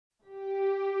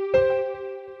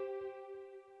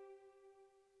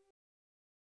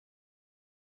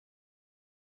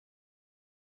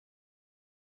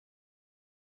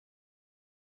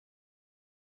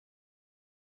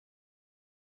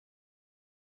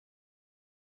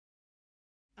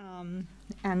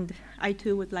And I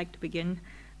too would like to begin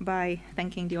by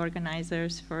thanking the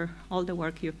organizers for all the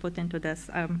work you've put into this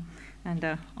and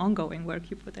the ongoing work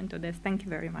you put into this. Thank you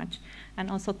very much. And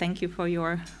also thank you for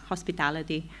your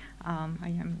hospitality. I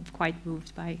am quite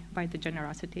moved by the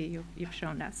generosity you've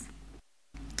shown us.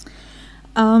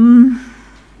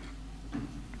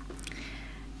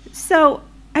 So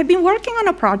I've been working on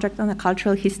a project on the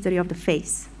cultural history of the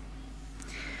face.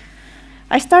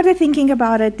 I started thinking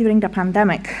about it during the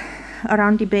pandemic,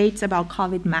 around debates about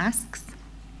COVID masks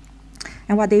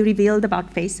and what they revealed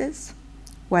about faces,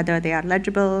 whether they are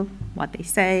legible, what they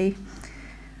say,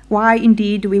 why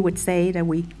indeed we would say that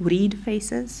we read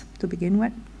faces to begin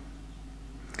with.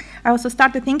 I also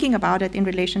started thinking about it in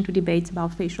relation to debates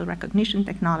about facial recognition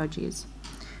technologies,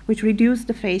 which reduce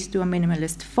the face to a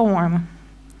minimalist form,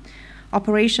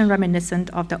 operation reminiscent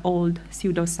of the old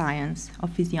pseudoscience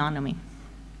of physiognomy.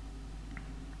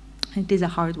 It is a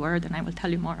hard word, and I will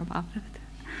tell you more about it.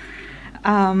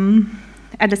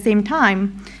 At the same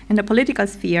time, in the political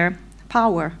sphere,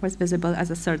 power was visible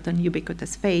as a certain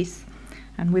ubiquitous face,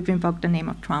 and we've invoked the name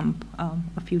of Trump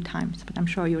a few times, but I'm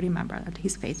sure you remember that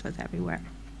his face was everywhere.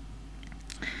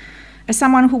 As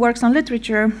someone who works on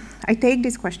literature, I take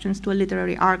these questions to a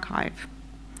literary archive.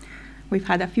 We've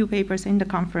had a few papers in the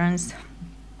conference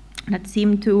that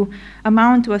seem to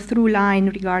amount to a through line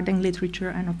regarding literature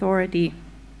and authority,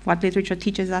 what literature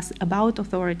teaches us about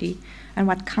authority, and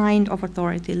what kind of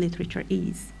authority literature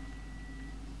is.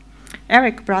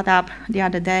 Eric brought up the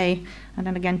other day, and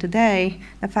then again today,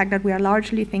 the fact that we are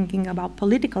largely thinking about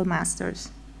political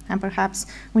masters, and perhaps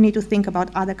we need to think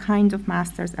about other kinds of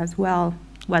masters as well,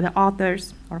 whether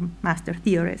authors or master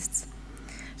theorists.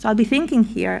 So I'll be thinking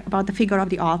here about the figure of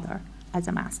the author as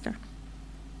a master.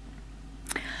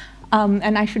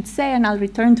 And I should say, and I'll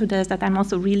return to this, that I'm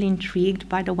also really intrigued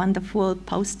by the wonderful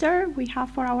poster we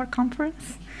have for our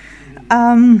conference.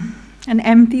 An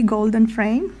empty golden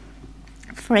frame,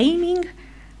 framing,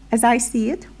 as I see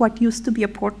it, what used to be a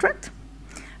portrait,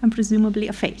 and presumably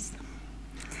a face.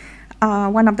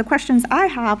 One of the questions I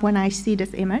have when I see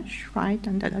this image, right,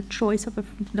 and the choice of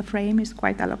the frame is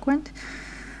quite eloquent,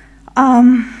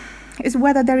 is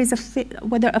whether there is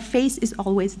whether a face is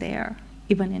always there,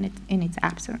 even in its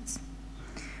absence.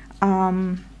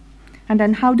 And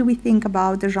then how do we think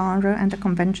about the genre and the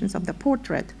conventions of the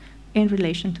portrait in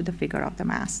relation to the figure of the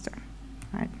master,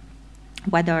 right?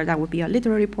 Whether that would be a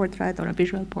literary portrait or a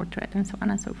visual portrait, and so on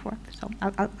and so forth. So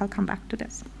I'll come back to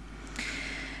this.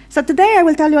 So today I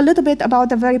will tell you a little bit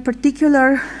about a very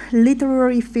particular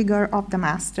literary figure of the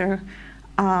master,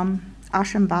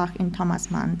 Aschenbach in Thomas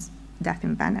Mann's Death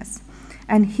in Venice,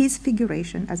 and his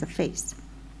figuration as a face.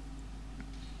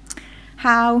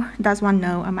 How does one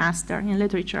know a master in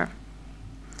literature?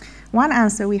 One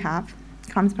answer we have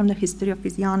comes from the history of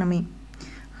physiognomy,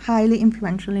 highly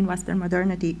influential in Western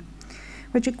modernity,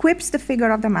 which equips the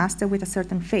figure of the master with a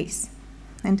certain face.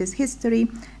 In this history,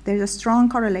 there is a strong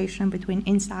correlation between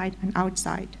inside and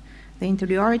outside, the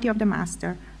interiority of the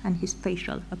master and his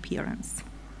facial appearance.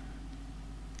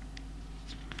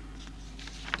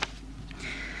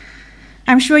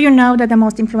 I'm sure you know that the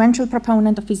most influential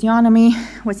proponent of physiognomy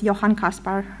was Johann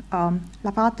Caspar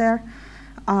Lavater.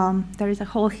 There is a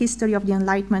whole history of the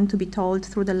Enlightenment to be told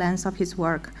through the lens of his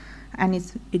work and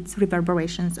its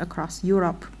reverberations across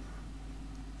Europe.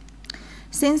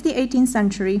 Since the 18th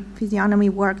century, physiognomy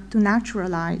worked to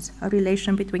naturalize a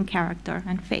relation between character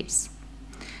and face.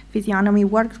 Physiognomy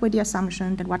worked with the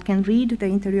assumption that one can read the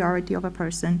interiority of a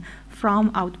person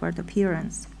from outward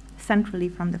appearance, centrally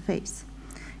from the face.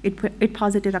 It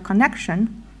posited a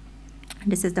connection,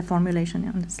 this is the formulation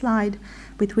on the slide,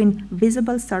 between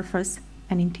visible surface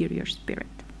and interior spirit.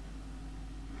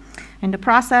 In the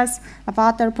process,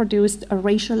 Lavater produced a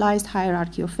racialized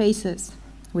hierarchy of faces,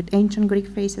 with ancient Greek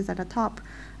faces at the top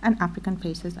and African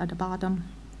faces at the bottom.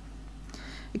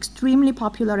 Extremely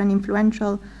popular and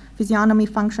influential, physiognomy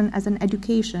functioned as an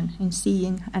education in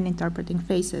seeing and interpreting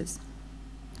faces.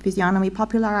 Physiognomy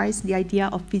popularized the idea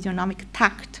of physiognomic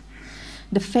tact,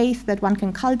 the faith that one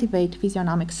can cultivate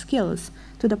physiognomic skills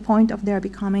to the point of their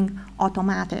becoming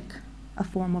automatic, a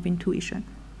form of intuition.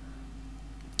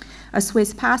 A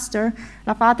Swiss pastor,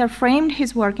 Lavater framed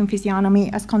his work in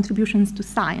physiognomy as contributions to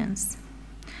science.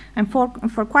 And for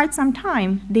quite some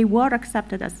time, they were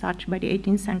accepted as such by the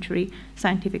 18th century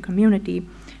scientific community,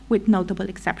 with notable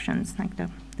exceptions, like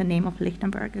the name of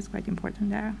Lichtenberg is quite important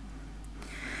there.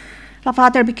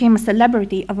 Lavater became a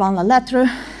celebrity avant la lettre.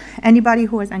 Anybody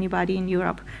who was anybody in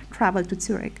Europe traveled to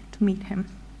Zurich to meet him.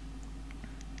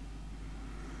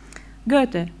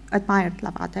 Goethe admired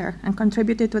Lavater and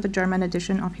contributed to the German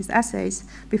edition of his essays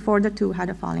before the two had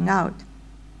a falling out.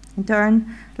 In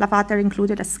turn, Lavater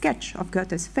included a sketch of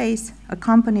Goethe's face,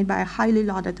 accompanied by a highly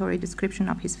laudatory description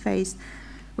of his face,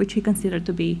 which he considered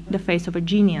to be the face of a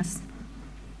genius.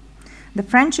 The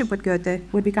friendship with Goethe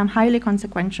would become highly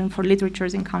consequential for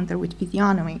literature's encounter with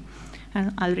physiognomy,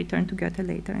 and I'll return to Goethe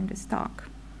later in this talk.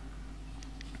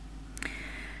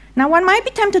 Now, one might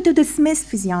be tempted to dismiss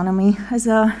physiognomy as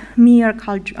a mere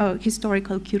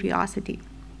historical curiosity.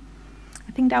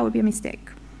 I think that would be a mistake.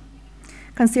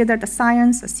 Considered a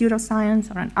science, a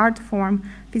pseudoscience, or an art form,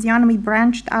 physiognomy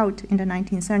branched out in the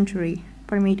 19th century,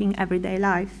 permeating everyday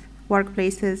life,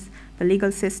 workplaces, the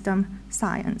legal system,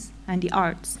 science, and the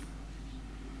arts.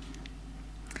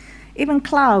 Even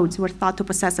clouds were thought to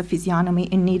possess a physiognomy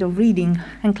in need of reading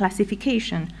and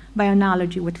classification by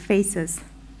analogy with faces,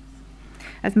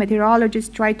 as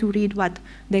meteorologists tried to read what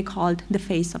they called the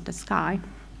face of the sky.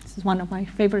 This is one of my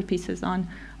favorite pieces on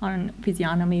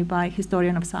physiognomy by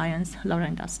historian of science,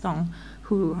 Laurent Daston,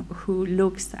 who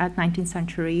looks at 19th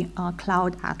century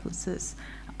cloud atlases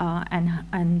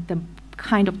and the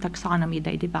kind of taxonomy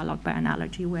they developed by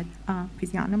analogy with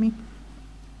physiognomy.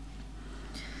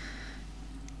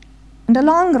 In the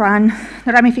long run,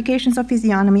 the ramifications of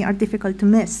physiognomy are difficult to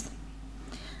miss.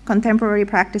 Contemporary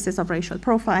practices of racial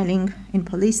profiling in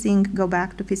policing go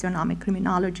back to physiognomic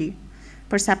criminology.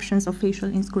 Perceptions of facial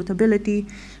inscrutability,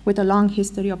 with a long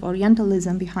history of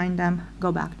Orientalism behind them,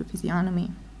 go back to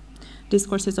physiognomy.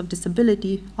 Discourses of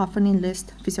disability often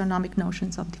enlist physiognomic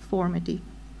notions of deformity.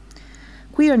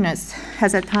 Queerness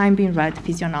has at times been read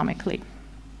physiognomically.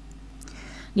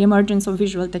 The emergence of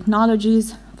visual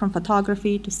technologies, from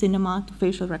photography to cinema to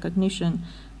facial recognition,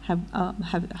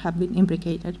 have been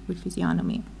imbricated with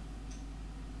physiognomy.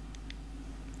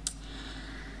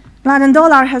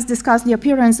 Bladen-Dolar has discussed the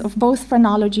appearance of both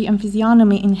phrenology and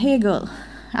physiognomy in Hegel,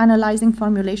 analyzing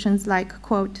formulations like,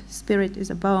 quote, spirit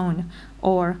is a bone,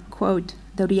 or, quote,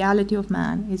 the reality of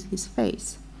man is his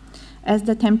face, as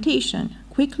the temptation,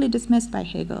 quickly dismissed by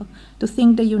Hegel, to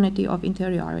think the unity of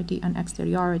interiority and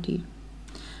exteriority.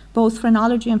 Both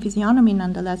phrenology and physiognomy,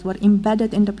 nonetheless, were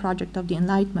embedded in the project of the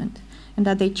Enlightenment, and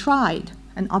that they tried,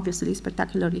 and obviously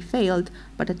spectacularly failed,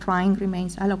 but the trying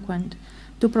remains eloquent,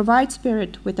 to provide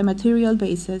spirit with a material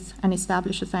basis and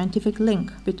establish a scientific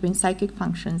link between psychic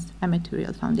functions and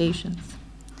material foundations.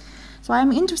 So I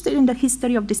am interested in the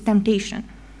history of this temptation,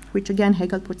 which again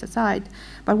Hegel puts aside,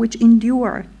 but which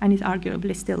endured and is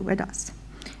arguably still with us,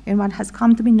 in what has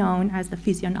come to be known as the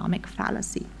physiognomic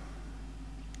fallacy.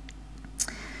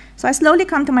 So I slowly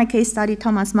come to my case study,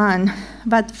 Thomas Mann,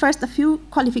 but first a few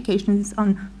qualifications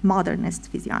on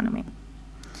modernist physiognomy.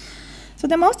 So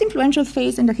the most influential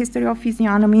phase in the history of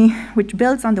physiognomy, which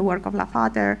builds on the work of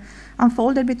Lavater,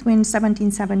 unfolded between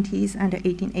 1770s and the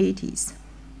 1880s.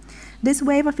 This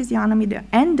wave of physiognomy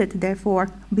ended, therefore,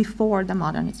 before the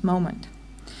modernist moment.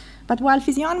 But while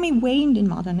physiognomy waned in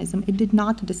modernism, it did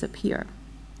not disappear.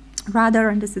 Rather,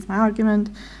 and this is my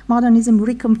argument, modernism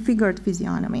reconfigured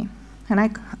physiognomy.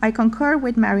 And I concur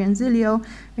with Marian Zilio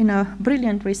in a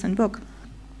brilliant recent book,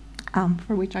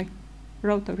 for which I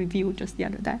wrote a review just the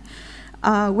other day,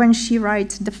 when she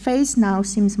writes, the face now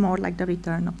seems more like the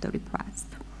return of the repressed.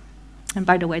 And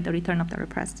by the way, the return of the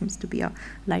repressed seems to be a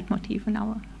leitmotif in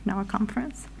our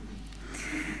conference.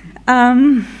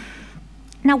 Now,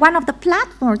 one of the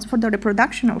platforms for the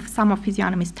reproduction of some of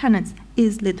physiognomy's tenets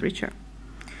is literature.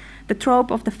 The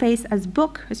trope of the face as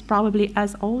book is probably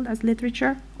as old as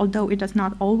literature, although it does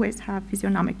not always have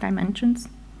physiognomic dimensions.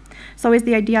 So is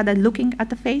the idea that looking at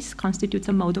the face constitutes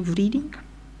a mode of reading.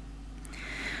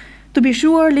 To be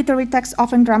sure, literary texts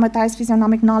often dramatize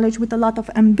physiognomic knowledge with a lot of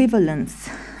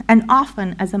ambivalence, and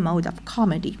often as a mode of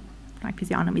comedy. Right?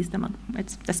 Physiognomy is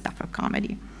it's the stuff of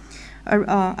comedy.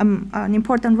 An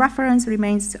important reference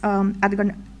remains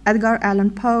Edgar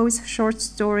Allan Poe's short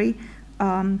story,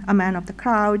 A Man of the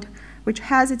Crowd, which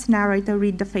has its narrator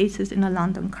read the faces in a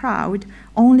London crowd,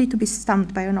 only to be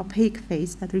stumped by an opaque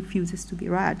face that refuses to be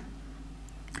read.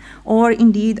 Or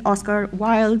indeed, Oscar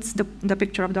Wilde's The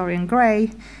Picture of Dorian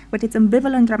Gray, with its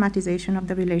ambivalent dramatization of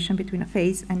the relation between a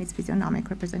face and its physiognomic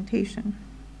representation.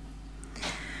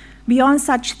 Beyond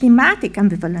such thematic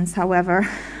ambivalence, however,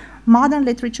 modern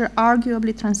literature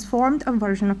arguably transformed a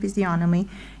version of physiognomy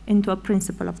into a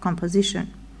principle of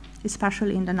composition,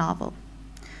 especially in the novel.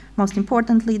 Most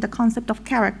importantly, the concept of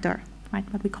character, right,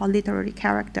 what we call literary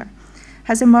character,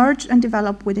 has emerged and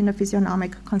developed within a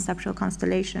physiognomic conceptual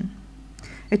constellation.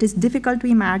 It is difficult to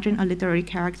imagine a literary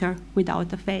character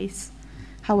without a face,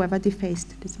 however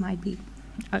defaced this face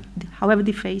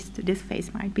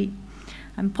might be.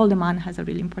 And Paul de Man has a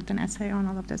really important essay on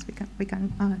all of this. We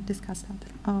can discuss that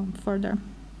further.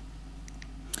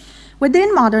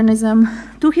 Within modernism,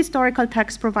 two historical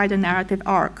texts provide a narrative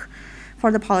arc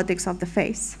for the politics of the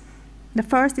face. The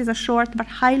first is a short but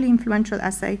highly influential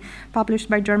essay published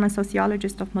by German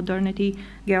sociologist of modernity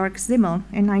Georg Simmel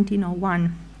in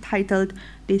 1901, titled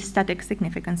The Aesthetic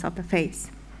Significance of the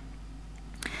Face.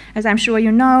 As I'm sure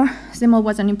you know, Simmel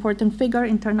was an important figure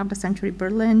in turn-of-the-century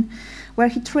Berlin, where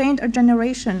he trained a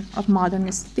generation of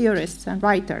modernist theorists and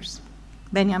writers.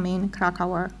 Benjamin,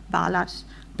 Krakauer, Balas,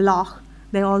 Bloch,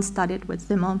 they all studied with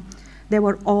Simmel. They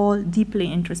were all deeply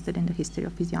interested in the history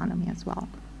of physiognomy as well.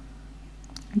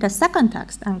 The second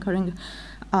text anchoring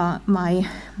my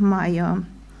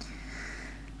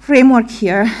framework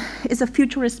here is a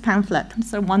futurist pamphlet.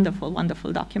 It's a wonderful,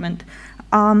 wonderful document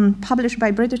published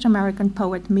by British-American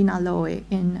poet Mina Lowe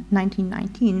in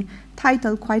 1919,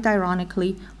 titled, quite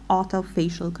ironically,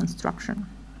 Autofacial Construction.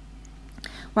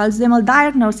 While Simmel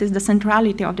diagnoses the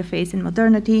centrality of the face in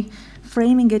modernity,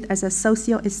 framing it as a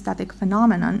socio-aesthetic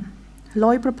phenomenon,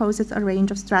 Lowe proposes a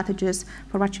range of strategies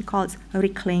for what she calls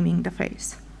reclaiming the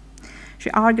face. She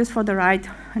argues for the right,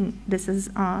 and this is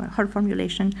her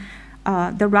formulation,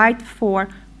 the right for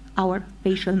our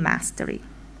facial mastery.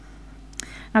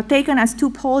 Now, taken as two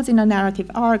poles in a narrative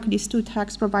arc, these two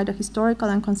texts provide a historical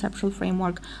and conceptual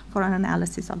framework for an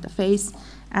analysis of the face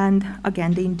and,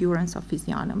 again, the endurance of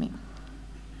physiognomy.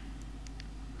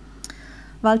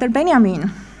 Walter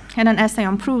Benjamin had an essay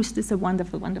on Proust. This is a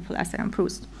wonderful, wonderful essay on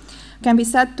Proust. Can be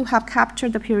said to have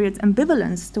captured the period's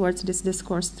ambivalence towards this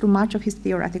discourse through much of his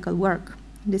theoretical work.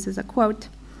 This is a quote.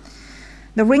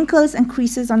 "The wrinkles and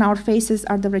creases on our faces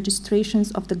are the registrations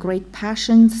of the great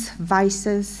passions,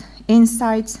 vices,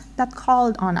 insights that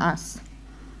called on us,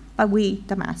 but we,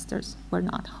 the masters, were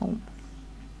not home."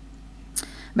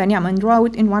 Benjamin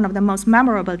wrote in one of the most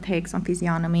memorable takes on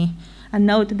physiognomy, and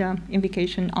note the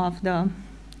invocation of the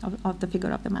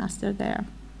figure of the master there.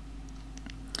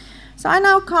 So I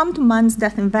now come to Mann's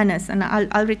Death in Venice, and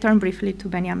I'll return briefly to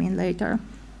Benjamin later.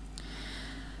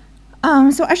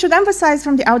 So I should emphasize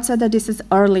from the outset that this is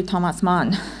early Thomas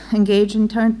Mann, engaged in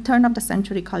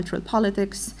turn-of-the-century cultural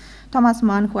politics. Thomas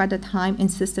Mann, who at the time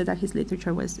insisted that his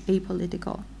literature was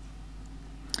apolitical.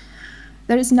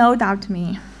 There is no doubt to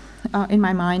me, in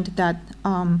my mind, that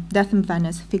Death in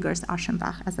Venice figures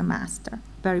Aschenbach as a master,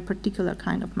 very particular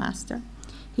kind of master.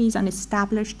 He's an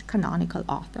established canonical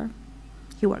author.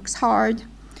 He works hard.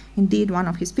 Indeed, one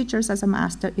of his features as a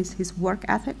master is his work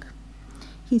ethic.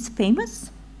 He's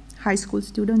famous. High school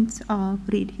students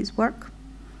read his work.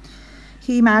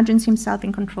 He imagines himself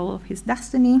in control of his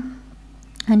destiny,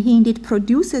 and he indeed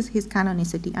produces his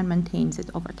canonicity and maintains it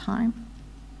over time.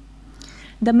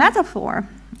 The metaphor,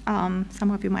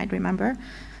 some of you might remember,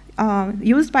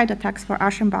 used by the text for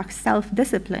Aschenbach's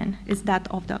self-discipline is that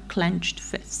of the clenched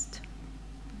fist.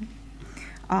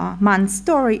 Mann's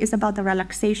story is about the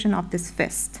relaxation of this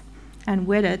fist, and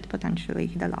with it, potentially,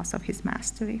 the loss of his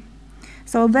mastery.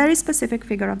 So a very specific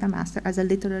figure of the master as a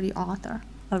literary author,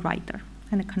 a writer,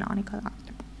 and a canonical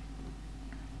author.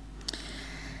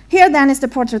 Here, then, is the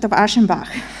portrait of Aschenbach,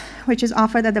 which is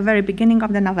offered at the very beginning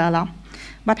of the novella,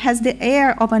 but has the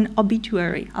air of an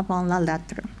obituary avant la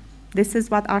lettre. This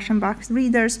is what Aschenbach's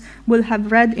readers will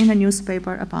have read in a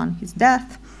newspaper upon his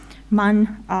death.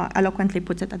 Mann eloquently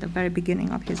puts it at the very beginning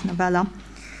of his novella.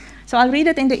 So I'll read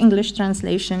it in the English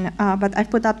translation, but I've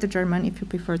put up the German if you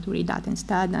prefer to read that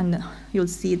instead, and you'll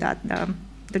see that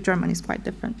the German is quite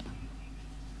different.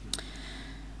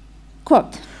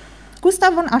 Quote,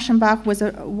 "Gustav von Aschenbach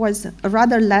was a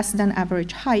rather less than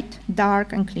average height,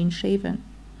 dark and clean-shaven.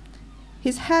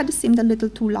 His head seemed a little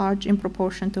too large in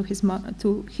proportion to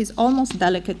his almost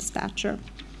delicate stature.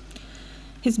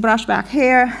 His brushback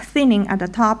hair, thinning at the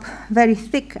top, very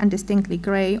thick and distinctly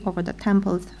gray over the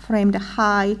temples, framed a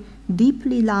high,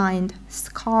 deeply lined,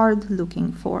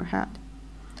 scarred-looking forehead.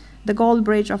 The gold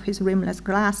bridge of his rimless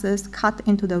glasses cut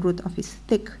into the root of his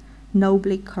thick,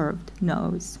 nobly curved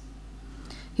nose.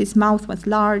 His mouth was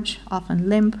large, often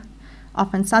limp,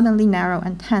 often suddenly narrow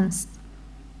and tense.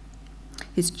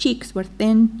 His cheeks were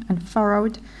thin and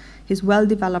furrowed. His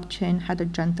well-developed chin had a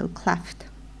gentle cleft.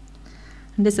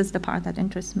 And this is the part that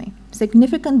interests me.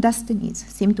 Significant destinies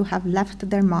seem to have left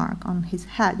their mark on his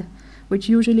head, which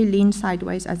usually leaned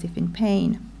sideways as if in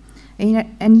pain.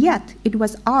 And yet, it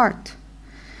was art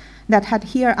that had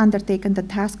here undertaken the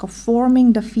task of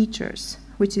forming the features,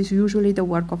 which is usually the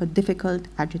work of a difficult,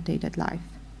 agitated life.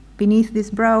 Beneath this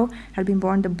brow had been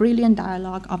born the brilliant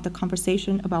dialogue of the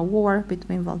conversation about war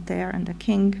between Voltaire and the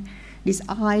king. These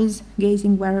eyes,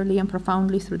 gazing warily and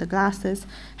profoundly through the glasses,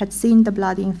 had seen the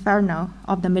bloody inferno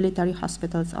of the military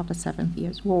hospitals of the 7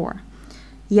 Years' War.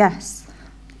 Yes,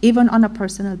 even on a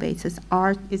personal basis,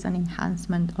 art is an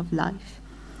enhancement of life.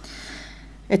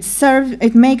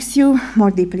 It makes you more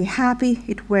deeply happy.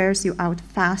 It wears you out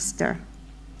faster.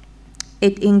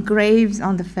 It engraves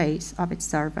on the face of its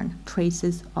servant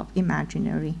traces of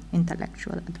imaginary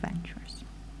intellectual adventures.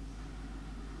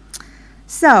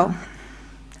 So,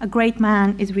 a great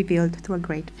man is revealed through a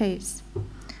great face.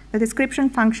 The description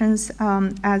functions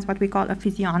as what we call a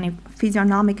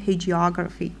physiognomic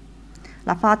hagiography.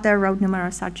 Lafayette wrote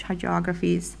numerous such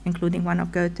hagiographies, including one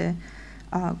of Goethe,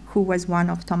 who was one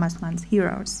of Thomas Mann's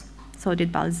heroes. So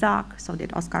did Balzac, so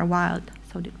did Oscar Wilde,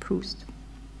 so did Proust.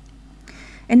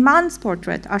 In Mann's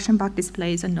portrait, Aschenbach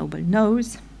displays a noble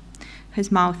nose.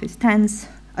 His mouth is tense,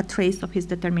 a trace of his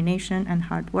determination and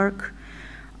hard work.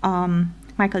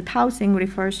 Michael Tausing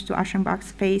refers to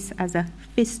Aschenbach's face as a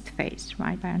fist face,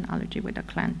 right, by analogy with a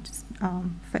clenched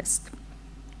fist.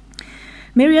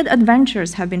 Myriad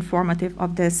adventures have been formative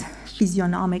of this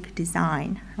physiognomic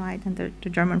design, right, and the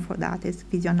German for that is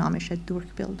physiognomische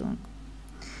Durchbildung.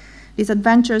 These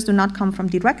adventures do not come from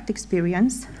direct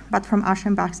experience, but from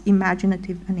Aschenbach's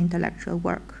imaginative and intellectual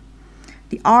work.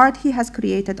 The art he has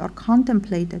created or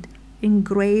contemplated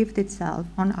engraved itself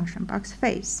on Aschenbach's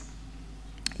face.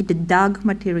 It dug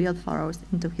material furrows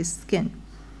into his skin.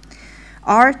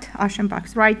 Art,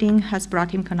 Aschenbach's writing, has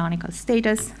brought him canonical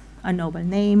status, a noble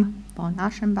name, von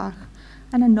Aschenbach,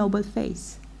 and a noble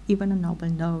face, even a noble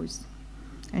nose.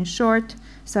 In short,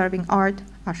 serving art,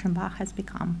 Aschenbach has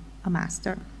become a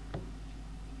master.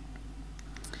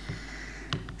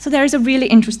 So there is a really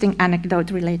interesting anecdote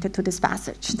related to this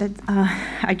passage that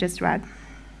I just read.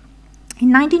 In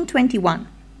 1921,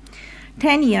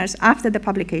 10 years after the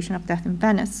publication of Death in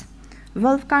Venice,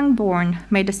 Wolfgang Born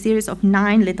made a series of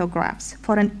 9 lithographs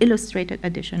for an illustrated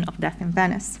edition of Death in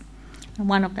Venice. And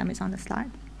one of them is on the slide.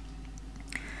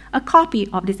 A copy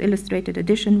of this illustrated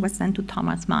edition was sent to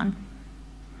Thomas Mann.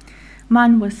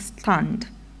 Mann was stunned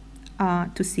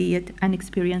to see it and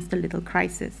experienced a little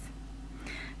crisis.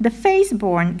 The face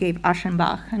Born gave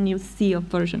Aschenbach, and you see a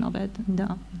version of it in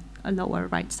the lower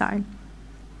right side.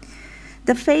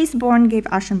 The face Born gave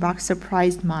Aschenbach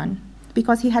surprised Mann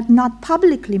because he had not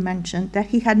publicly mentioned that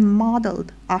he had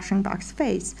modeled Aschenbach's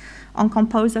face on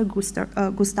composer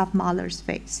Gustav Mahler's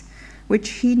face, which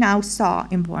he now saw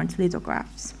in Born's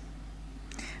lithographs.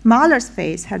 Mahler's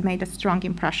face had made a strong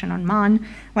impression on Mann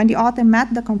when the author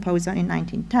met the composer in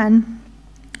 1910,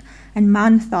 and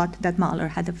Mann thought that Mahler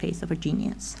had the face of a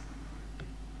genius.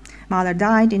 Mahler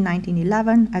died in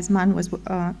 1911 as Mann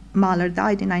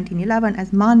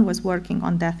was working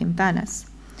on Death in Venice.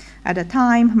 At the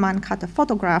time, Mann cut a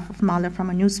photograph of Mahler from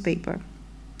a newspaper.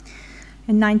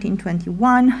 In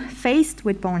 1921, faced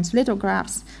with Born's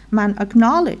lithographs, Mann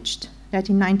acknowledged that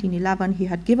in 1911 he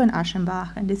had given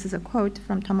Aschenbach, and this is a quote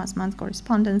from Thomas Mann's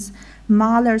correspondence,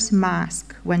 Mahler's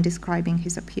mask when describing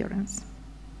his appearance.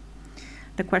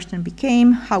 The question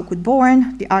became, how could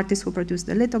Born, the artist who produced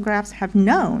the lithographs, have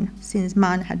known, since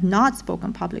Mann had not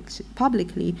spoken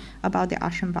publicly about the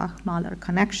Aschenbach-Mahler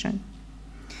connection?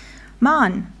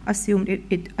 Mann assumed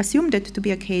it to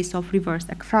be a case of reverse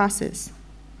ekphrasis.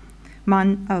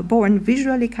 Born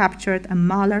visually captured a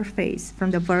Mahler face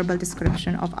from the verbal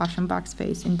description of Aschenbach's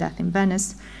face in Death in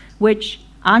Venice, which,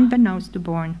 unbeknownst to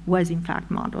Born, was in fact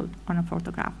modeled on a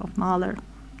photograph of Mahler.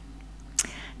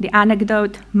 The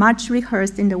anecdote, much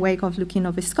rehearsed in the wake of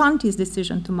Luchino Visconti's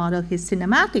decision to model his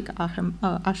cinematic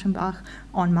Aschenbach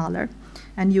on Mahler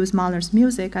and use Mahler's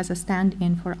music as a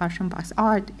stand-in for Aschenbach's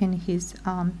art in his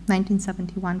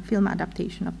 1971 film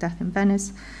adaptation of Death in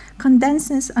Venice,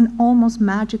 condenses an almost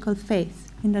magical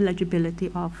faith in the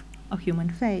legibility of a human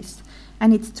face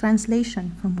and its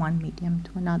translation from one medium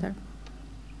to another.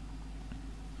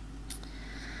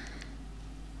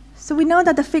 So we know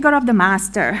that the figure of the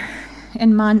master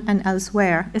in Mann and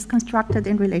elsewhere is constructed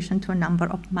in relation to a number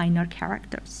of minor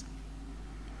characters.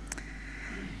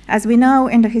 As we know,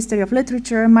 in the history of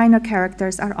literature, minor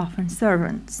characters are often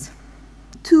servants.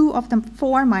 2 of the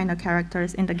 4 minor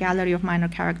characters in the gallery of minor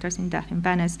characters in Death in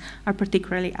Venice are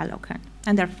particularly eloquent,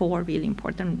 and there are 4 really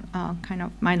important kind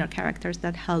of minor characters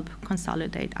that help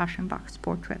consolidate Aschenbach's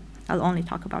portrait. I'll only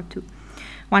talk about 2.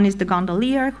 One is the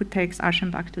gondolier who takes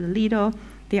Aschenbach to the Lido.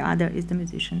 The other is the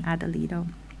musician at the Lido.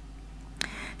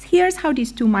 Here's how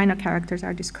these 2 minor characters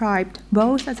are described,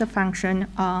 both as a function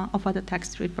of what the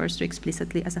text refers to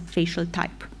explicitly as a facial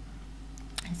type.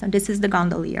 So this is the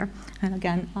gondolier, and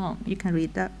again, you can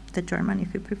read the German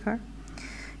if you prefer.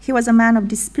 He was a man of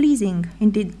displeasing,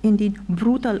 indeed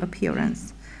brutal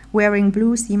appearance, wearing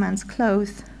blue seaman's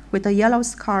clothes, with a yellow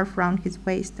scarf round his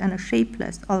waist and a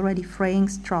shapeless, already fraying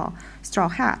straw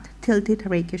hat tilted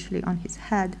rakishly on his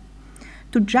head.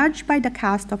 To judge by the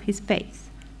cast of his face,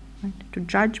 right? To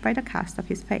judge by the cast of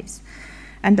his face.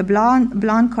 and the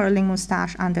blonde curling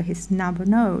mustache under his snub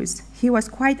nose, he was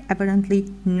quite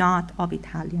evidently not of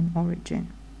Italian origin.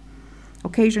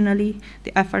 Occasionally,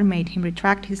 the effort made him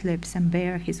retract his lips and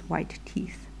bare his white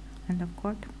teeth. End of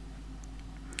quote.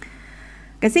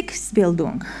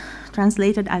 Gesichtsbildung,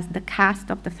 translated as the cast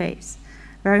of the face,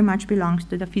 very much belongs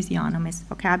to the physiognomist's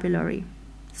vocabulary.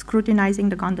 Scrutinizing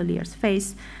the gondolier's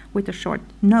face with a short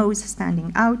nose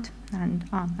standing out, and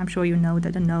I'm sure you know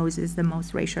that the nose is the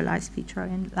most racialized feature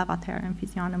in Lavater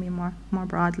physiognomy more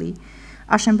broadly,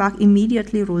 Aschenbach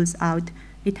immediately rules out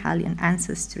Italian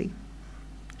ancestry.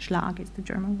 Schlag is the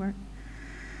German word.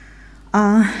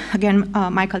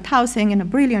 Michael Tausing, in a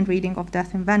brilliant reading of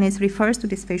Death in Venice, refers to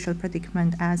this facial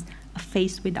predicament as a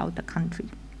face without a country.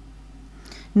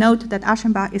 Note that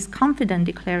Aschenbach is confident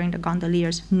declaring the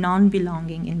gondolier's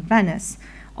non-belonging in Venice,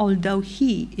 although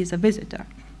he is a visitor.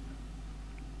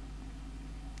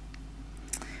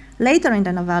 Later in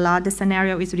the novella, the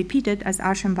scenario is repeated as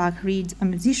Aschenbach reads a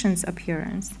musician's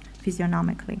appearance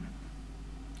physiognomically.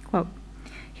 Quote,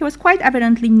 "He was quite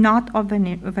evidently not of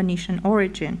Venetian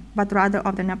origin, but rather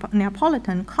of the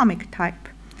Neapolitan comic type,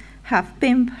 half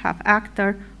pimp, half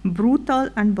actor, brutal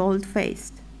and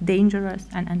bold-faced, dangerous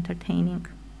and entertaining.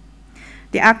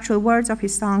 The actual words of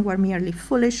his song were merely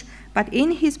foolish, but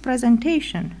in his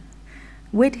presentation,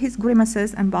 with his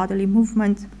grimaces and bodily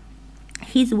movements,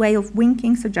 his way of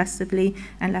winking suggestively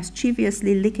and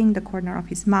lasciviously licking the corner of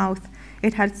his mouth,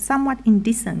 it had somewhat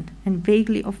indecent and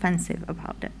vaguely offensive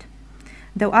about it.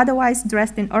 Though otherwise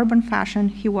dressed in urban fashion,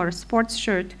 he wore a sports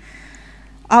shirt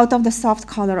out of the soft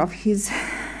collar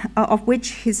of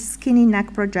which his skinny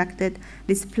neck projected,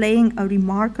 displaying a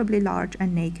remarkably large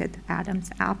and naked Adam's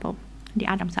apple." The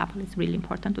Adam's apple is really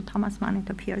important to Thomas Mann. It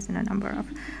appears in a number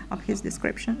of his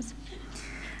descriptions.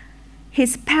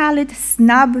 "His pallid,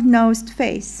 snub-nosed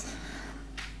face,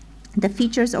 the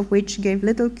features of which gave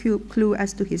little clue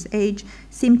as to his age,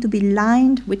 seemed to be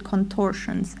lined with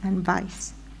contortions and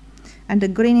vice, and the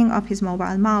grinning of his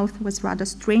mobile mouth was rather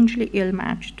strangely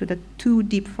ill-matched to the two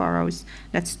deep furrows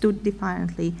that stood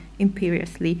defiantly,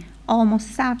 imperiously,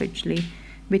 almost savagely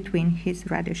between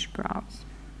his reddish brows."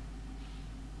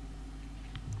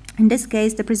 In this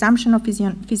case, the presumption of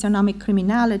physiognomic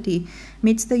criminality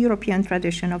meets the European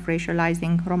tradition of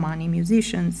racializing Romani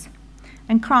musicians,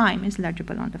 and crime is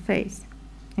legible on the face.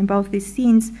 In both these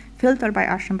scenes, filtered by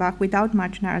Aschenbach without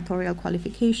much narratorial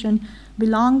qualification,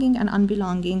 belonging and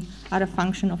unbelonging are a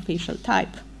function of facial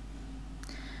type.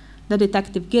 The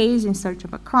detective gaze in search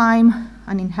of a crime,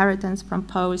 an inheritance from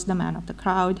Poe's The Man of the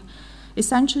Crowd,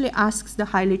 essentially asks the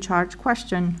highly charged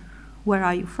question, "Where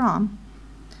are you from?"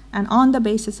 and on the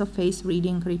basis of face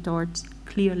reading retorts,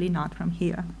 "Clearly not from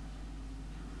here."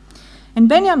 In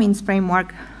Benjamin's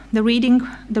framework, the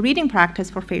reading practice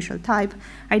for facial type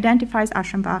identifies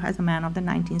Aschenbach as a man of the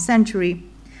 19th century,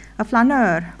 a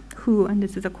flaneur who, and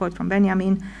this is a quote from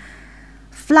Benjamin,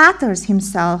 flatters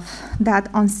himself that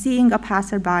on seeing a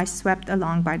passerby swept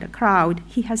along by the crowd,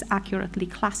 he has accurately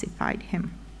classified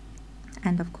him.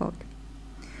 End of quote.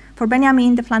 For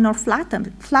Benjamin, the flaneur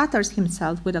flatters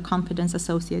himself with a confidence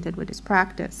associated with his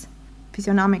practice.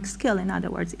 Physiognomic skill, in other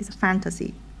words, is a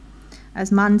fantasy.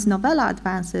 As Mann's novella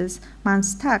advances,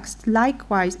 Mann's text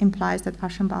likewise implies that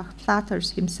Aschenbach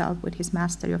flatters himself with his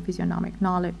mastery of physiognomic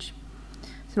knowledge.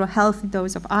 Through a healthy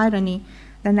dose of irony,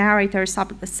 the narrator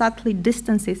subtly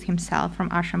distances himself from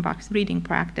Aschenbach's reading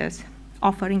practice,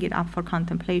 offering it up for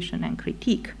contemplation and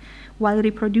critique, while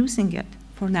reproducing it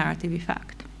for narrative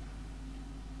effect.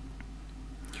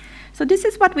 So this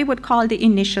is what we would call the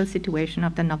initial situation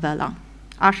of the novella.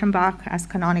 Aschenbach, as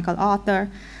canonical author,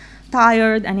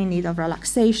 tired and in need of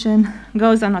relaxation,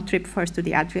 goes on a trip first to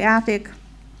the Adriatic.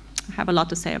 I have a lot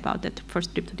to say about that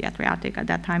first trip to the Adriatic. At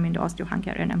that time in the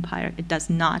Austro-Hungarian Empire, it does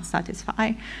not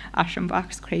satisfy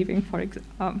Aschenbach's craving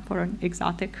for an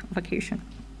exotic vacation.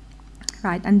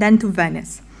 Right, and then to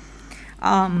Venice,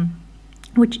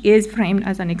 which is framed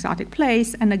as an exotic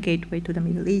place and a gateway to the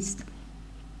Middle East.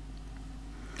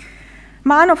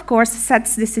 Mann, of course,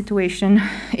 sets this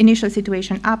initial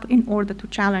situation up in order to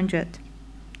challenge it.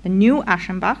 The new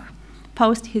Aschenbach,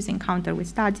 post his encounter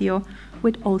with Tadzio,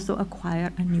 would also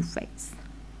acquire a new face.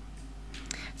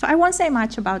 So I won't say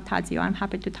much about Tadzio. I'm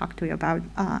happy to talk to you about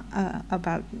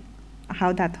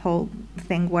how that whole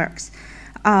thing works.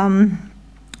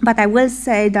 But I will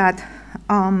say that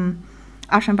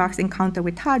Aschenbach's encounter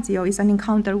with Tadzio is an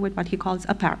encounter with what he calls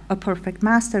a perfect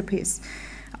masterpiece.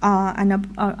 And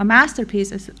a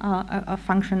masterpiece is a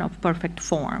function of perfect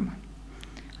form.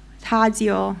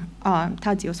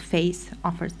 Tadzio's face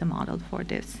offers the model for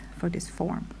this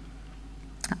form.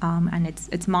 And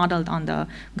it's modeled on the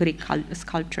Greek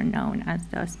sculpture known as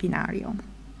the spinario.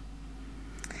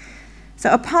 So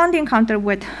upon the encounter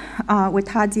with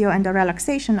Hadzio and the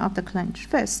relaxation of the clenched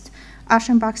fist,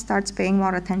 Aschenbach starts paying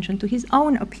more attention to his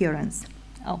own appearance.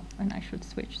 Oh, and I should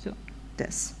switch to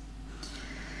this.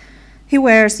 He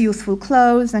wears youthful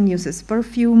clothes and uses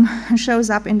perfume and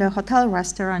shows up in the hotel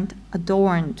restaurant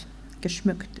adorned,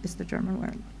 geschmückt is the German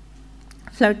word,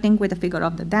 flirting with the figure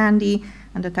of the dandy,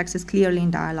 and the text is clearly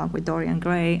in dialogue with Dorian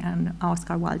Gray and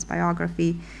Oscar Wilde's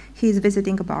biography. He is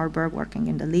visiting a barber working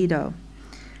in the Lido.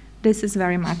 This is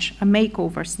very much a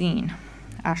makeover scene.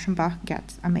 Aschenbach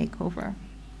gets a makeover,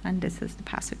 and this is the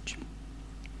passage.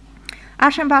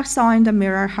 Aschenbach saw in the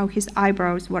mirror how his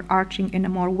eyebrows were arching in a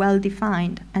more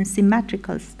well-defined and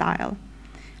symmetrical style,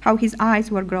 how his eyes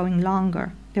were growing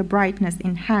longer, their brightness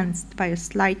enhanced by a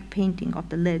slight painting of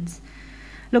the lids.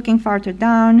 Looking farther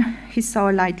down, he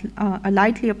saw a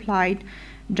lightly applied,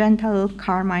 gentle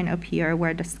carmine appear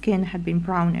where the skin had been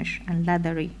brownish and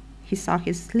leathery. He saw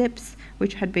his lips,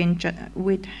 which had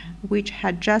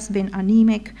just been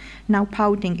anemic, now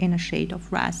pouting in a shade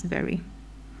of raspberry.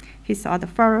 He saw the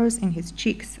furrows in his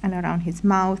cheeks and around his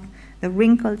mouth, the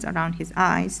wrinkles around his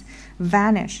eyes,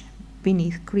 vanish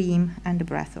beneath cream and the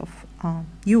breath of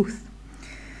youth.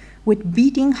 With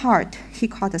beating heart, he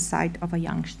caught a sight of a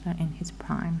youngster in his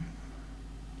prime.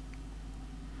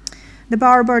 The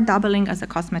barber, doubling as a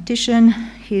cosmetician,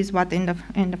 he is what in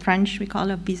the French we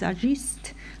call a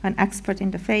visagiste, an expert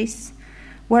in the face,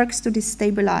 works to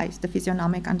destabilize the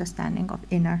physiognomic understanding of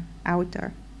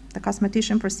inner-outer. The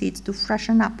cosmetician proceeds to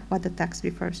freshen up what the text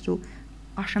refers to,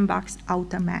 Aschenbach's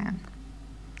outer man.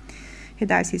 He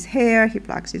dyes his hair, he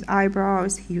plucks his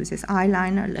eyebrows, he uses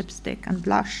eyeliner, lipstick, and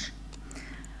blush.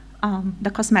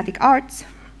 The cosmetic arts,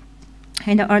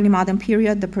 in the early modern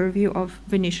period, the purview of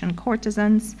Venetian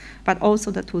courtesans, but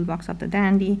also the toolbox of the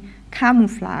dandy,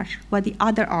 camouflage what the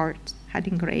other arts had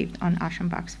engraved on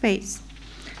Aschenbach's face.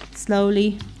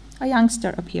 Slowly, a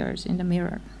youngster appears in the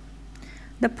mirror.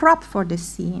 The prop for this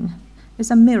scene is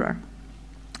a mirror,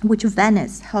 which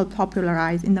Venice helped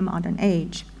popularize in the modern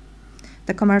age.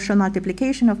 The commercial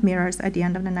multiplication of mirrors at the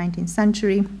end of the 19th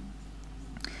century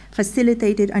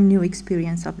facilitated a new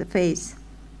experience of the face.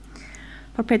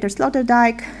 For Peter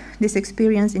Sloterdijk, this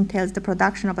experience entails the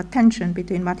production of a tension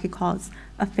between what he calls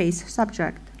a face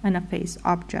subject and a face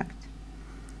object.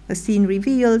 The scene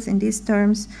reveals, in these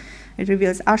terms, it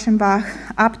reveals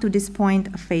Aschenbach, up to this point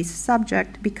a face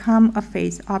subject, become a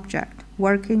face object,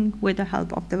 working with the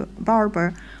help of the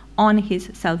barber on his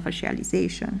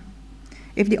self-actualization.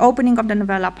 If the opening of the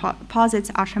novella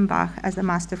posits Aschenbach as a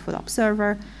masterful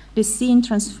observer, this scene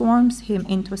transforms him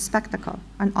into a spectacle,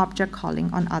 an object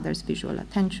calling on others' visual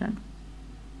attention.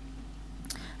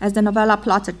 As the novella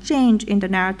plots a change in the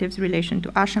narrative's relation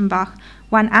to Aschenbach,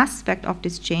 one aspect of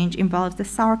this change involves the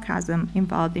sarcasm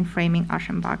involved in framing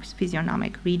Aschenbach's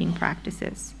physiognomic reading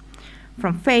practices.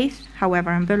 From faith, however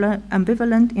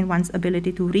ambivalent in one's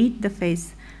ability to read the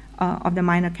face of the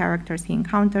minor characters he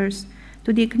encounters,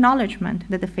 to the acknowledgement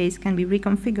that the face can be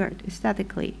reconfigured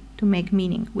aesthetically to make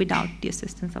meaning without the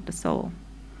assistance of the soul.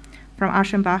 From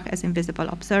Aschenbach as invisible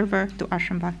observer to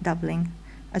Aschenbach doubling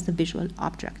as the visual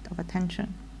object of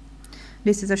attention.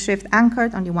 This is a shift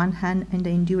anchored, on the one hand, in the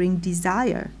enduring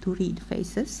desire to read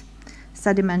faces,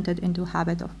 sedimented into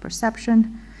habit of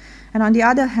perception, and on the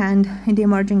other hand, in the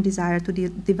emerging desire to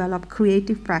develop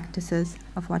creative practices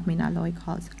of what Mina Loy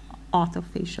calls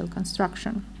autofacial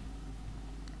construction.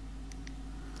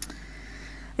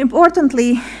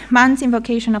 Importantly, Mann's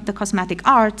invocation of the cosmetic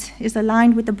arts is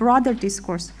aligned with the broader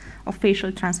discourse of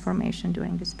facial transformation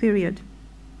during this period.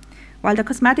 While the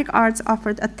cosmetic arts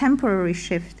offered a temporary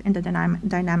shift in the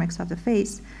dynamics of the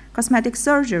face, cosmetic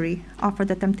surgery offered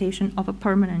the temptation of a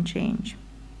permanent change.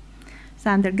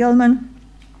 Sander Gilman,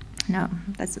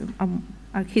 that's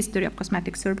a history of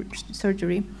cosmetic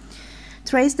surgery,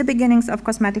 traced the beginnings of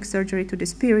cosmetic surgery to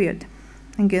this period.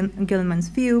 In Gilman's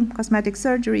view, cosmetic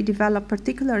surgery developed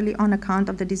particularly on account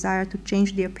of the desire to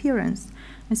change the appearance,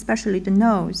 especially the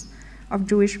nose, of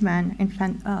Jewish men in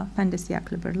fin de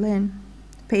siècle Berlin.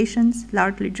 Patients,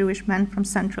 largely Jewish men from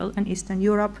Central and Eastern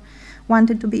Europe,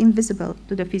 wanted to be invisible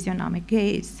to the physiognomic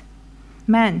gaze.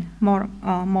 Men, more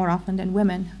often than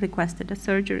women, requested the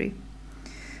surgery.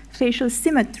 Facial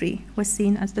symmetry was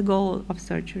seen as the goal of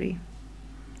surgery.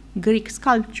 Greek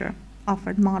sculpture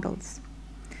offered models.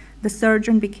 The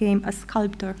surgeon became a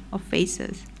sculptor of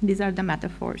faces. These are the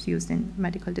metaphors used in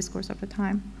medical discourse of the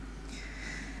time.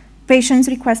 Patients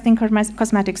requesting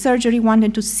cosmetic surgery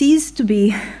wanted to cease to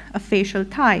be a facial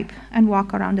type and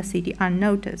walk around the city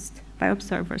unnoticed by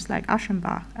observers like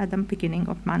Aschenbach at the beginning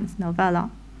of Mann's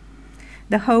novella.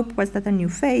 The hope was that a new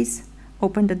face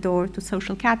opened the door to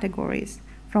social categories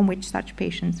from which such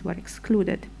patients were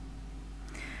excluded.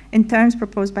 In terms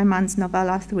proposed by Mann's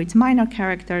novella through its minor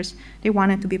characters, they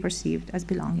wanted to be perceived as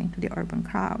belonging to the urban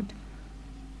crowd.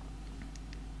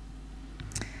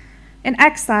 In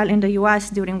exile in the US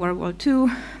during World War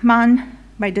II, Mann,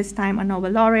 by this time a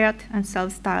Nobel laureate and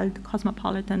self-styled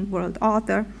cosmopolitan world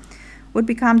author, would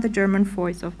become the German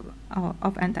voice of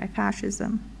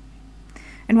anti-fascism.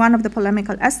 In one of the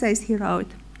polemical essays he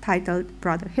wrote, titled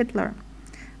Brother Hitler,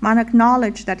 Mann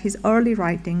acknowledged that his early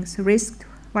writings risked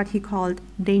what he called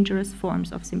dangerous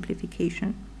forms of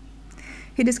simplification.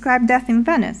 He described Death in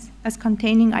Venice as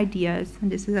containing ideas,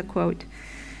 and this is a quote,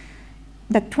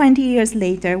 that 20 years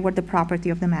later were the property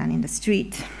of the man in the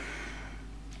street.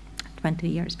 20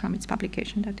 years from its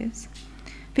publication, that is.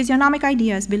 Physiognomic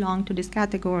ideas belong to this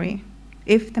category.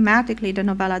 If thematically the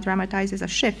novella dramatizes a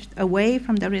shift away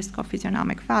from the risk of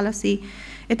physiognomic fallacy,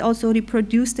 it also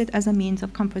reproduced it as a means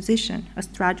of composition,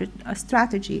 a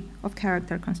strategy of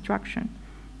character construction,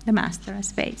 the master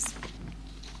as face.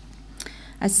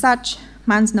 As such,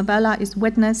 Mann's novella is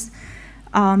witness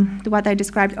to what I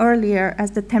described earlier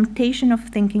as the temptation of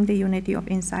thinking the unity of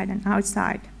inside and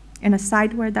outside, in a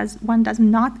site where one does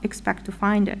not expect to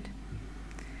find it,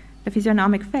 the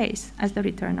physiognomic face as the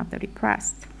return of the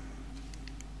repressed.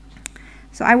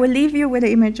 So I will leave you with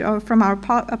the image from our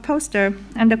poster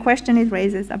and the question it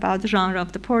raises about the genre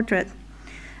of the portrait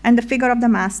and the figure of the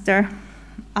master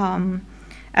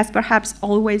as perhaps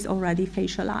always already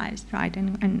facialized, right,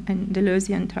 in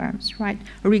Deleuzian terms, right,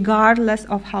 regardless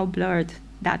of how blurred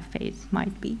that face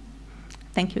might be.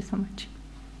 Thank you so much.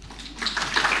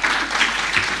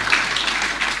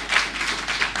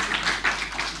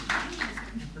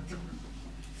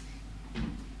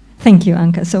 Thank you,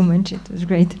 Anca, so much. It was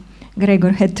great.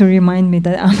 Gregor had to remind me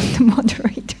that I'm the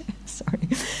moderator. Sorry.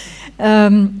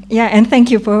 Yeah, and thank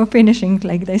you for finishing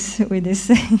like this with this.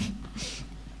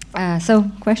 So,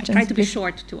 questions? Try to be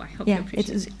short too. I hope you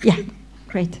appreciate it. Yeah,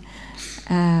 great.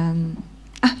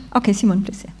 Okay, Simon,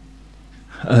 please.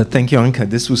 Thank you, Anca.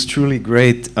 This was truly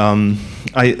great. I'm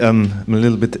a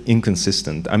little bit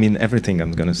inconsistent. I mean, everything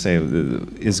I'm going to say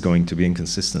is going to be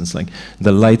inconsistent. Like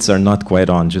the lights are not quite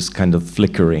on, just kind of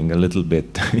flickering a little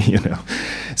bit, you know.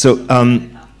 So,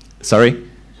 sorry?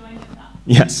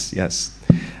 Yes, yes.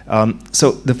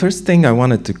 So the first thing I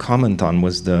wanted to comment on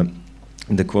was the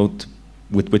quote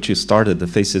with which you started, the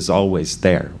face is always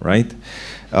there, right?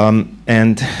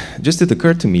 And just it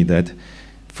occurred to me that,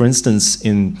 for instance,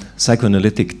 in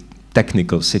psychoanalytic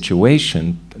technical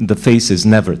situation, the face is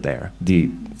never there. The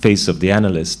face of the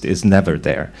analyst is never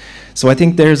there. So I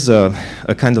think there's a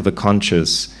kind of a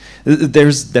conscious,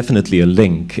 there's definitely a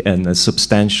link and a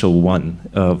substantial one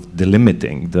of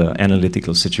delimiting the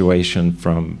analytical situation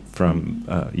from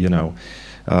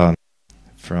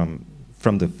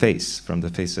the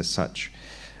face as such.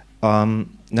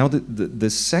 Now the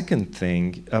second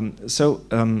thing,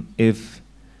 if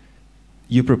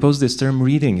you propose this term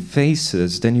reading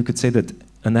faces, then you could say that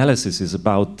analysis is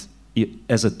about,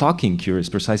 as a talking cure, is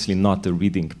precisely not a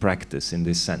reading practice in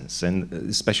this sense, and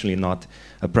especially not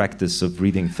a practice of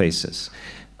reading faces.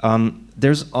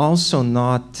 There's also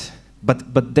not,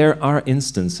 but there are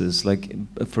instances, like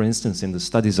for instance in the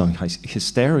studies on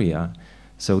hysteria,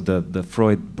 so the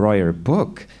Freud-Breuer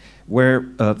book, where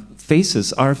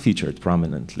faces are featured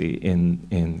prominently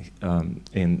in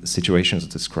situations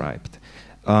described.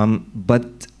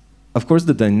 But of course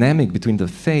the dynamic between the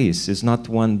face is not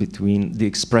one between the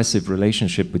expressive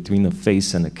relationship between a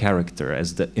face and a character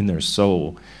as the inner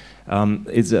soul.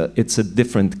 It's a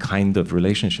different kind of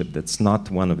relationship that's not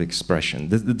one of expression.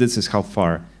 This is how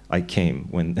far I came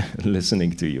when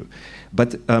listening to you.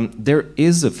 But there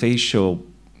is a facial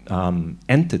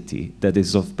entity that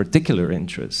is of particular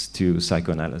interest to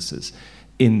psychoanalysis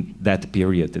in that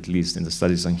period, at least in the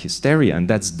studies on hysteria, and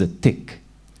that's the tic.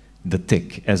 The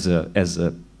tic as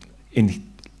a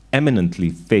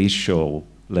eminently facial,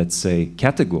 let's say,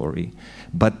 category,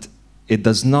 but it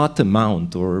does not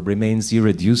amount or remains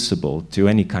irreducible to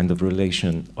any kind of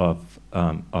relation of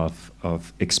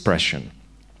expression.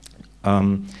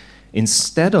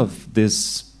 Instead of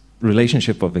this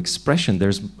relationship of expression,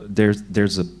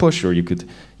 there's a push, or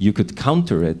you could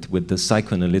counter it with the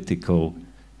psychoanalytical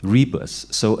rebus,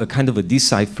 so a kind of a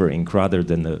deciphering rather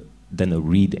than a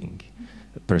reading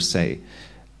per se.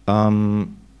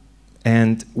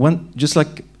 And one, just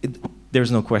like,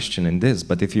 there's no question in this,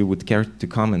 but if you would care to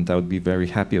comment, I would be very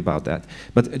happy about that.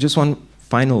 But just one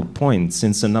final point,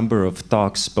 since a number of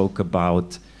talks spoke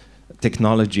about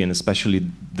technology and especially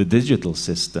the digital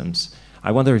systems,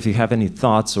 I wonder if you have any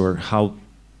thoughts or how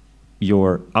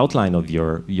your outline of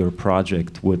your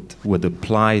project would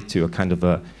apply to a kind of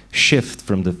a shift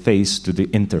from the face to the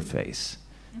interface,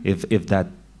 if that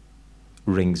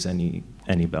rings any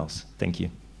bells. Thank you.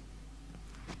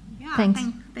 Yeah, Thanks.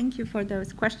 Thank you for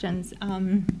those questions.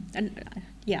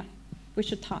 Yeah, we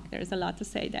should talk. There's a lot to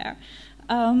say there.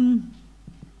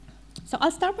 So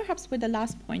I'll start perhaps with the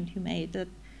last point you made,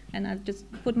 and I'll just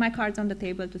put my cards on the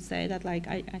table to say that, like,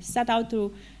 I set out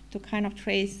to kind of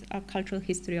trace a cultural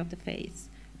history of the face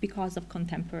because of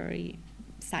contemporary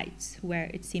sites where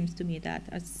it seems to me that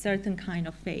a certain kind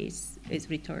of face is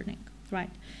returning,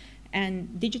 right?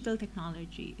 And digital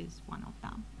technology is one of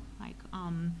them. Like,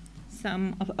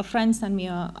 a friend sent me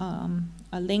a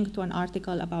link to an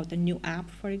article about a new app,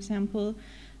 for example,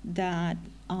 that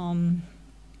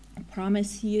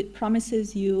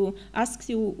asks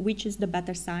you which is the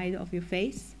better side of your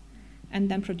face, and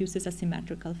then produces a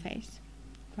symmetrical face,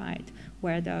 right?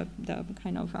 Where the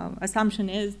kind of assumption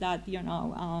is that, you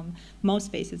know,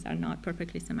 most faces are not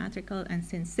perfectly symmetrical, and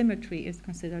since symmetry is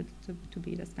considered to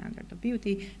be the standard of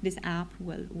beauty, this app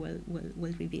will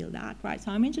reveal that, right?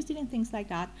 So I'm interested in things like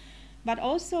that, but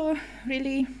also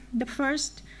really the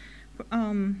first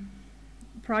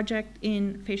project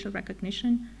in facial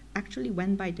recognition actually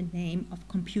went by the name of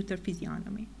computer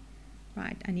physiognomy,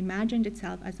 right? And imagined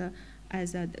itself as a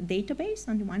database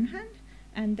on the one hand,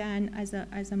 and then as a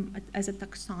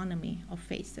taxonomy of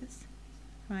faces,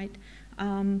 right?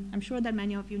 I'm sure that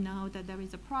many of you know that there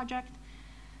is a project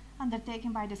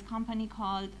undertaken by this company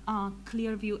called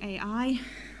Clearview AI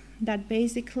that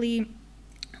basically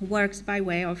works by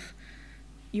way of,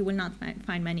 you will not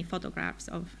find many photographs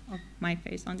of my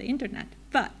face on the internet,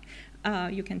 but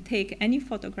you can take any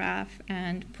photograph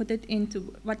and put it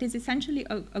into what is essentially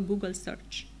a Google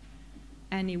search.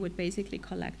 And it would basically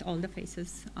collect all the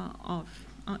faces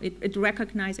it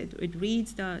recognizes, it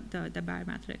reads the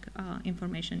biometric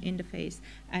information in the face,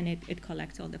 and it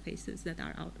collects all the faces that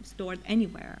are stored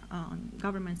anywhere on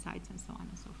government sites and so on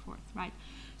and so forth, right?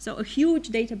 So a huge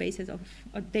database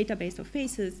of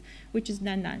faces, which is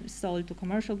then sold to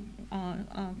commercial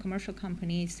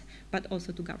companies, but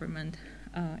also to government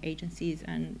agencies,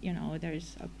 and you know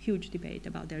there's a huge debate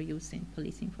about their use in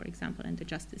policing, for example, and the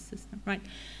justice system, right?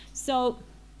 So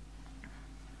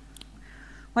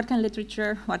what can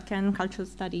literature, what can cultural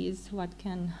studies, what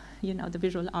can the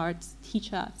visual arts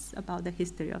teach us about the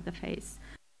history of the face,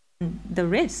 the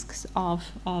risks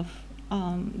of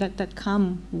that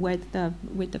come with the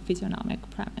physiognomic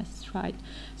premise, right?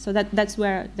 So that's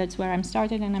where I'm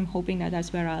started, and I'm hoping that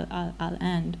that's where I'll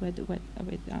end with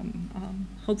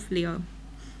hopefully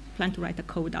plan to write a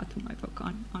coda to my book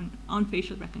on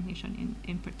facial recognition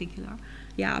in particular.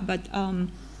 Yeah, but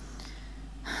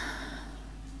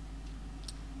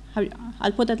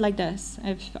I'll put it like this: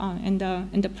 if in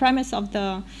the premise of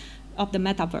the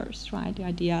metaverse, right? The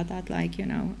idea that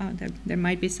there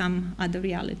might be some other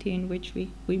reality in which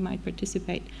we might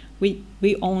participate. We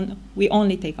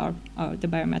only take the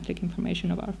biometric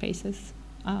information of our faces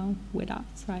with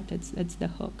us, right? It's the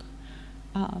hook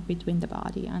between the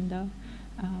body and the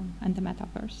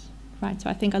metaverse, right? So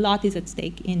I think a lot is at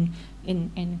stake in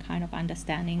kind of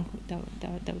understanding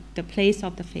the place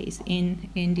of the face in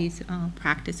these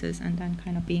practices, and then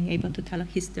kind of being able to tell a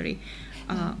history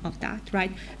of that,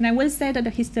 right? And I will say that the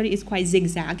history is quite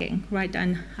zigzagging, right?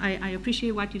 And I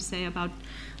appreciate what you say about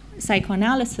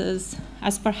psychoanalysis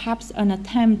as perhaps an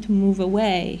attempt to move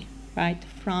away, right,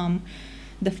 from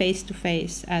the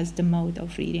face-to-face as the mode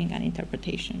of reading and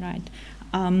interpretation, right?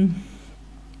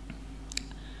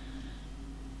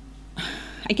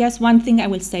 I guess one thing I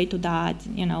will say to that,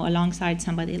 alongside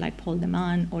somebody like Paul de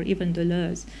Man or even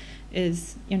Deleuze,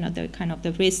 is the kind of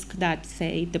the risk that,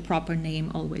 say, the proper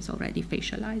name always already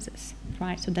facializes,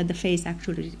 right? So that the face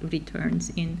actually returns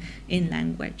in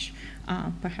language,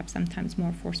 perhaps sometimes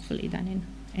more forcefully than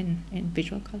in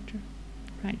visual culture,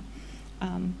 right?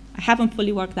 I haven't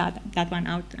fully worked that one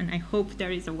out, and I hope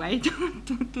there is a way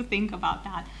to think about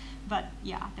that. But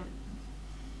yeah.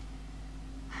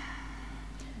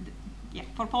 Yeah,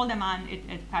 for Paul de Man,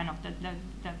 it kind of the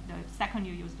second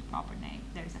you use the proper name,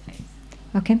 there is a face.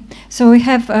 Okay, so we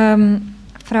have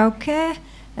Frauke,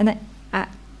 and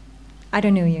I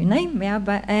don't know your name, yeah,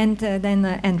 but and then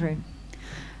Andrew.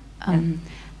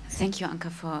 Thank you,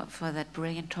 Anca, for that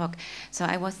brilliant talk. So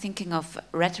I was thinking of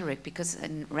rhetoric, because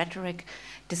in rhetoric,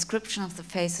 description of the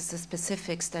face is a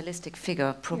specific stylistic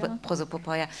figure,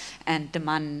 prosopopoia, and de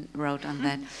Man wrote on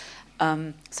that.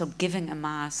 So giving a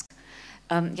mask.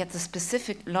 Yet the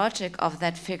specific logic of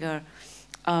that figure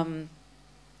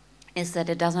is that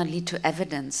it does not lead to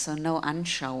evidence, so no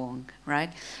Anschauung,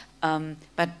 right?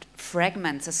 But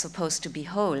fragments are supposed to be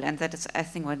whole, and that is, I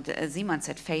think, what Simon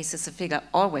said. Face is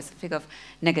always a figure of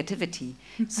negativity.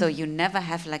 So you never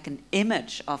have like an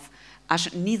image of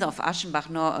neither of Aschenbach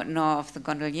nor of the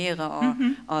gondoliere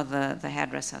or the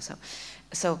hairdresser.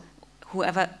 So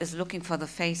whoever is looking for the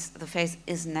face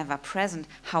is never present.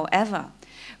 However,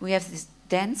 we have these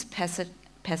dense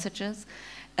passages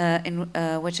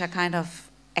which are kind of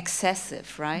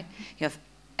excessive, right? You have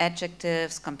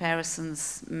adjectives,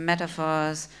 comparisons,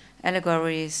 metaphors,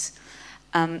 allegories.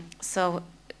 I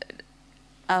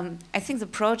think the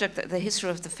project, the history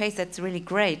of the face, that's really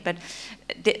great. But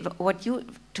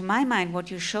to my mind, what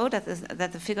you showed us is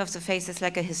that the figure of the face is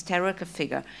like a hysterical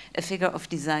figure, a figure of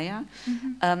desire,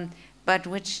 but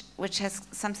which has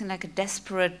something like a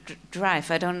desperate drive.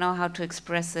 I don't know how to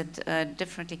express it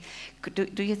differently.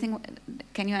 Do you think?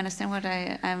 Can you understand what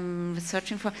I'm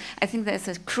searching for? I think there's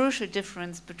a crucial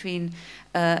difference between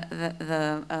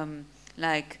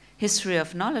like history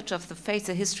of knowledge of the face,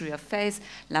 the history of face,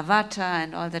 Lavata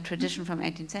and all the tradition from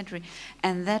 18th century,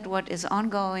 and that what is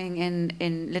ongoing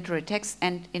in literary texts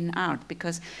and in art,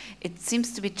 because it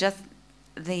seems to be just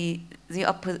the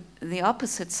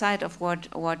opposite side of what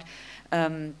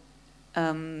the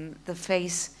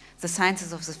face, the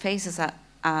sciences of the faces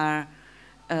are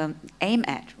aim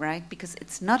at, right? Because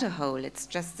it's not a whole; it's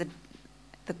just the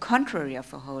contrary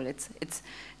of a whole. It's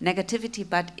negativity,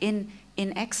 but in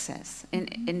excess,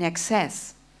 in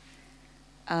excess.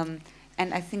 And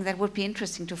I think that would be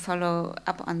interesting to follow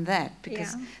up on that,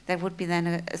 because that would be then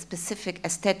a specific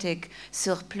aesthetic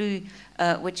surplus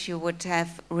which you would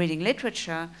have reading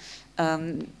literature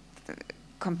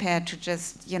compared to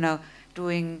just,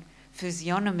 doing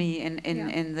physiognomy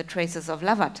in the traces of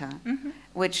Lavata,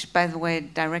 which, by the way,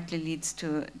 directly leads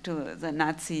to the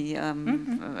Nazi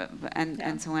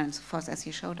and so on and so forth, as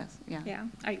you showed us. Yeah.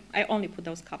 I only put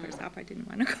those covers up. I didn't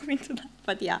want to go into that,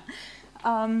 but yeah.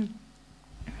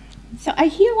 So I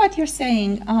hear what you're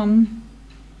saying.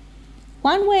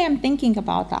 One way I'm thinking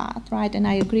about that, right, and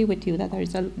I agree with you that there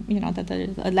is a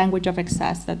language of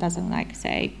excess that doesn't, like,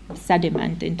 say,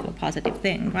 sediment into a positive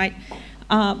thing, right?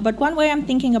 But one way I'm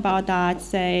thinking about that,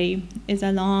 say, is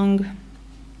along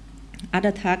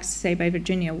other texts, say, by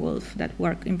Virginia Woolf, that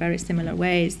work in very similar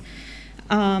ways,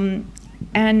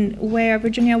 and where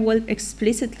Virginia Woolf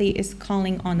explicitly is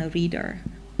calling on a reader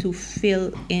to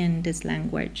fill in this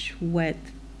language with,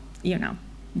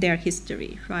 their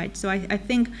history, right? So I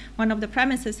think one of the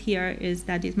premises here is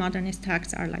that these modernist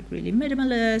texts are, like, really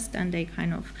minimalist, and they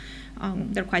kind of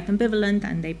they're quite ambivalent,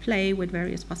 and they play with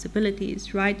various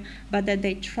possibilities, right? But that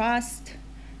they trust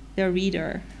their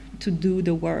reader to do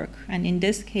the work. And in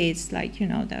this case, like,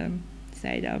 the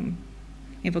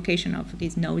invocation of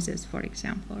these noses, for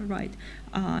example, right?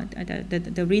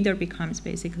 The reader becomes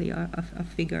basically a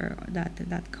figure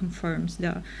that confirms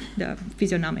the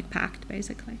physiognomic pact,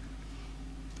 basically.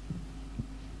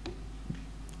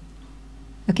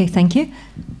 Okay, thank you.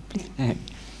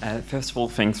 First of all,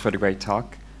 thanks for the great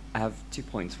talk. I have 2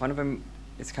 points. One of them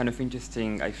is kind of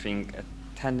interesting, I think, a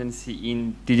tendency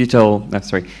in digital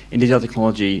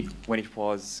technology, when it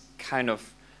was kind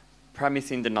of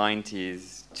premised in the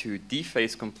 90s to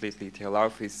deface completely, to allow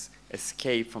this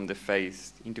escape from the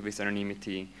face into this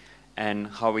anonymity, and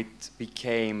how it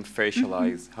became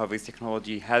facialized, how this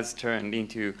technology has turned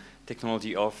into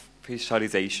technology of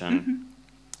facialization.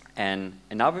 And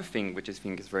another thing which I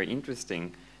think is very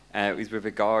interesting is with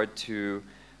regard to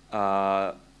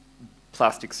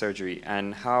plastic surgery,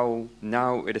 and how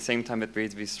now, at the same time, that there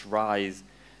is this rise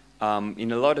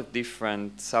in a lot of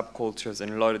different subcultures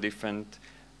and a lot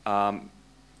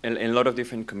of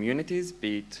different communities,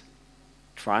 be it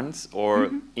trans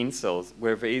or incels,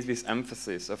 where there is this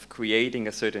emphasis of creating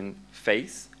a certain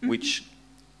face which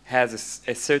has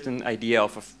a certain idea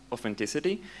of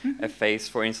authenticity, a face,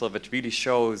 for instance, that really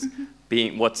shows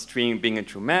being a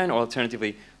true man, or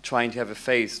alternatively trying to have a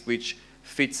face which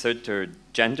fits certain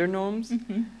gender norms.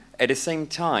 At the same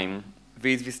time,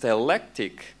 there is this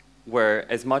dialectic where,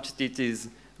 as much as it is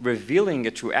revealing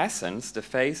a true essence, the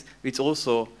face, it's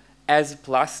also as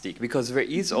plastic, because there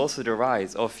is also the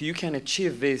rise of you can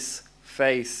achieve this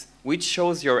face which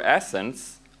shows your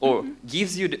essence, or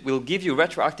will give you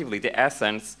retroactively the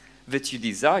essence that you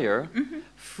desire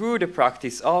through the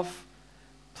practice of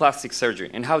plastic surgery,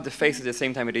 and how the face at the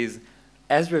same time it is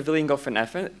as revealing of an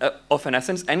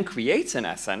essence and creates an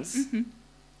essence,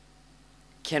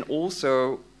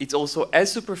 it's also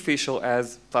as superficial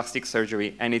as plastic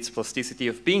surgery and its plasticity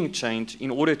of being changed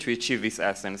in order to achieve this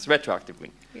essence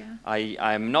retroactively.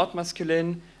 I'm not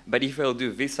masculine, but if I'll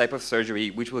do this type of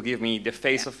surgery, which will give me the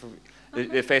face of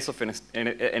the face of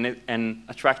an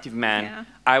attractive man,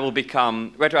 I will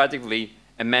become retroactively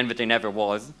a man that I never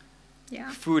was,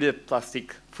 through the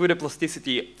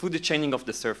plasticity, through the changing of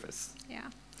the surface.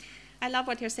 I love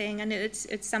what you're saying, and it's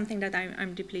something that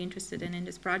I'm deeply interested in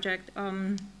this project.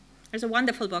 There's a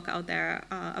wonderful book out there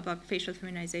about facial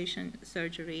feminization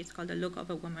surgery. It's called The Look of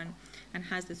a Woman, and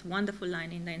has this wonderful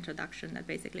line in the introduction that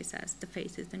basically says, the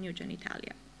face is the new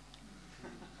genitalia.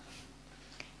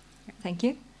 Thank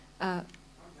you.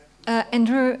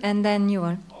 Andrew, and then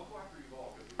Yuval.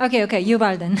 Okay,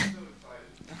 Yuval then.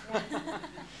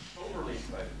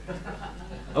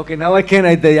 Okay, now I can.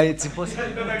 It's impossible.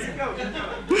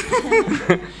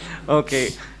 Okay,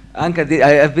 Anca,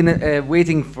 I've been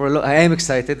waiting for a lot. I am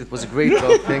excited. It was a great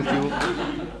talk. Thank you.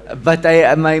 But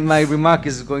my remark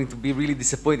is going to be really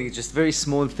disappointing. It's just a very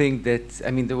small thing that,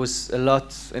 I mean, there was a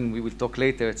lot, and we will talk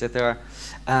later, etc.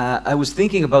 I was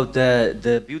thinking about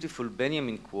the beautiful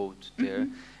Benjamin quote there,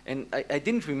 and I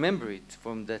didn't remember it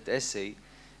from that essay.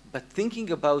 But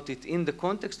thinking about it in the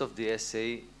context of the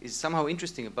essay is somehow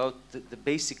interesting about the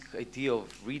basic idea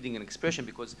of reading and expression,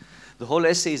 because the whole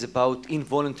essay is about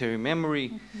involuntary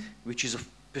memory, which is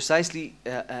precisely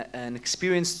an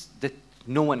experience that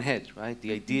no one had, right?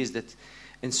 The idea is that,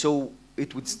 and so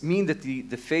it would mean that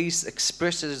the face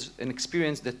expresses an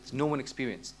experience that no one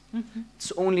experienced.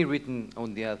 It's only written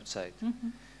on the outside,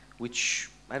 which,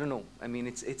 I don't know, I mean,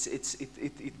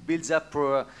 it builds up,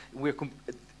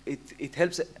 it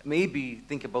helps maybe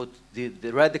think about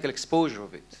the radical exposure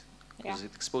of it, because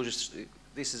it exposes,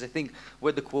 this is, I think,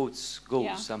 where the quotes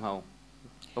go somehow.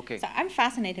 Okay. So I'm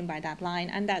fascinated by that line,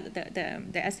 and that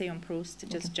the essay on Proust,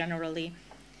 just generally.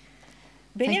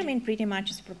 Benjamin pretty much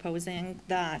is proposing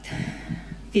that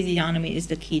physiognomy is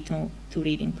the key to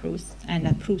reading Proust, and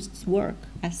that Proust's work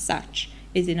as such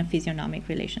is in a physiognomic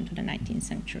relation to the 19th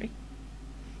century.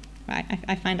 Right?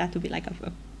 I find that to be like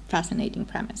a fascinating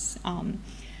premise.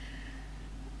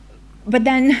 But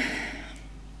then,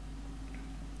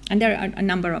 and there are a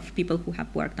number of people who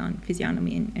have worked on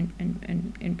physiognomy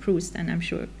in Proust, and I'm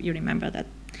sure you remember that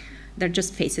there are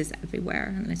just faces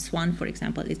everywhere. And Swann, for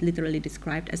example, is literally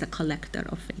described as a collector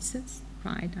of faces,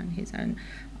 right? And he's an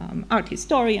art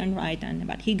historian, right?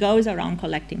 But he goes around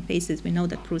collecting faces. We know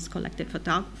that Proust collected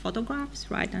photographs,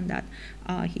 right? And that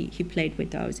he played with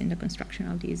those in the construction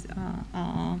of these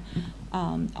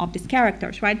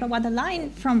characters, right? But what the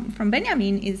line from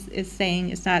Benjamin is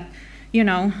saying is that, you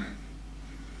know,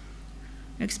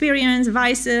 experience,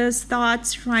 vices,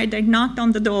 thoughts, right? They knocked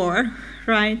on the door,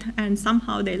 right? And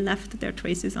somehow they left their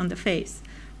traces on the face,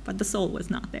 but the soul was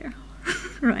not there.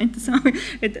 Right, so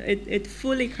it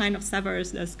fully kind of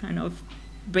severs this kind of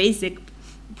basic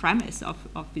premise of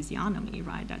physiognomy,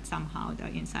 right? That somehow the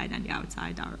inside and the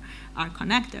outside are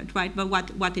connected, right? But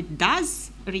what it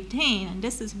does retain, and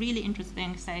this is really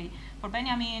interesting, say for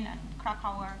Benjamin and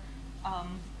Krakauer,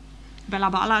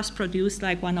 Bela Balázs produced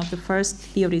like one of the first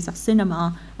theories of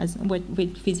cinema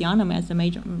with physiognomy as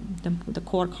the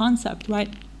core concept,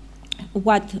 right?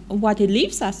 What it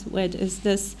leaves us with is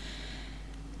this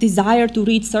desire to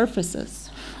read surfaces,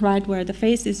 right, where the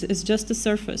face is just a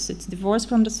surface, it's divorced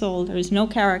from the soul, there is no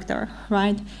character,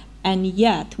 right, and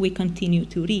yet we continue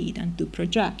to read and to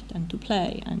project and to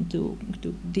play and to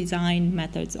design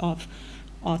methods of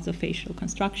also facial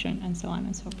construction and so on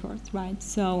and so forth, right?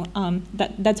 So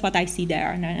that's what I see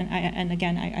there, and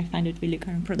again, I find it really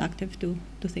kind of productive to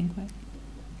think with.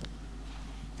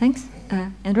 Thanks.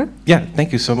 Andrew? Yeah,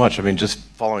 thank you so much. I mean, just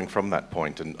following from that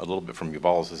point and a little bit from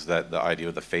Yuval's, is that the idea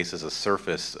of the face as a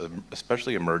surface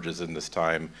especially emerges in this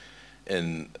time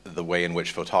in the way in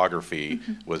which photography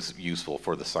was useful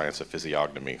for the science of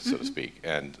physiognomy, so to speak.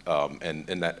 And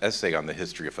in that essay on the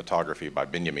history of photography by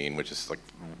Benjamin, which is like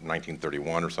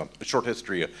 1931 or something, a short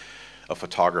history of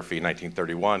photography,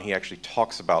 1931, he actually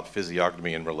talks about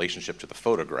physiognomy in relationship to the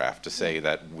photograph, to say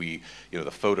that the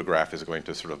photograph is going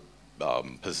to sort of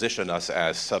position us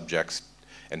as subjects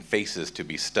and faces to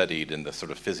be studied in the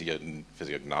sort of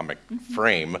physiognomic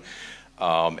frame.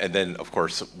 And then, of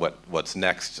course, what's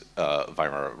next?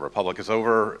 Weimar Republic is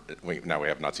over. Now we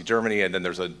have Nazi Germany, and then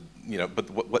there's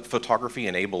but what photography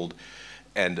enabled,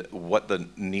 and what the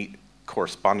neat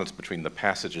correspondence between the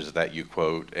passages that you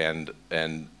quote and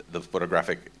the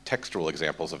photographic textual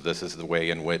examples of this is the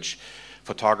way in which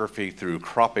photography, through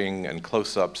cropping and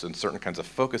close-ups and certain kinds of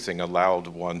focusing, allowed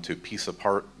one to piece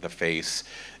apart the face,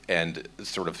 and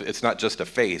sort of, it's not just a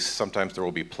face. Sometimes there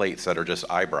will be plates that are just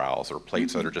eyebrows or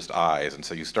plates that are just eyes, and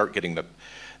so you start getting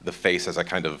the face as a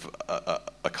kind of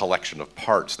a collection of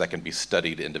parts that can be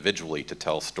studied individually to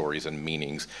tell stories and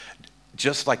meanings,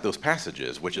 just like those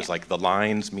passages, which is like the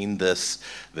lines mean this,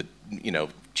 the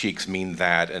cheeks mean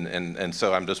that, and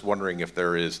so I'm just wondering if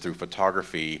there is, through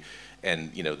photography,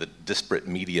 and the disparate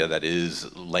media that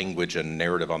is language and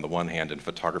narrative on the one hand and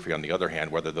photography on the other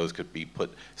hand, whether those could be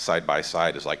put side by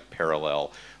side as like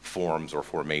parallel forms or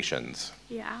formations.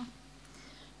 Yeah.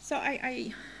 So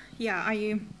I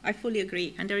fully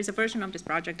agree. And there is a version of this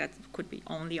project that could be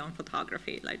only on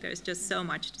photography. Like there's just so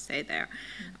much to say there.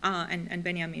 And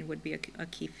Benjamin would be a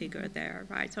key figure there,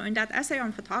 right? So in that essay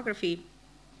on photography,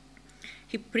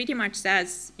 he pretty much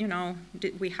says,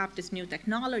 we have this new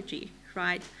technology,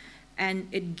 right? And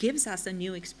it gives us a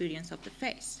new experience of the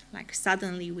face. Like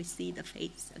suddenly we see the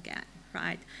face again,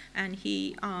 right? And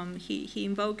he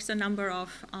invokes a number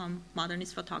of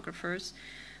modernist photographers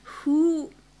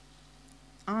who,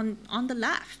 on the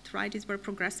left, right, these were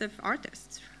progressive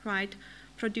artists, right,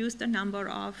 produced a number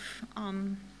of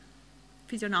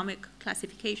physiognomic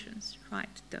classifications,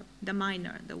 right, the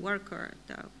miner, the worker,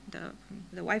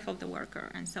 the wife of the worker,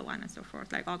 and so on and so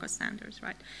forth, like August Sanders,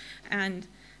 right? And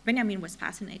Benjamin was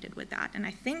fascinated with that, and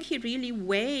I think he really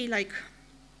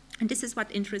and this is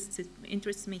what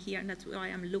interests me here, and that's why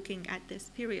I'm looking at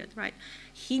this period, right?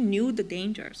 He knew the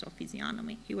dangers of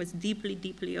physiognomy. He was deeply,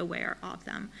 deeply aware of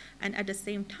them, and at the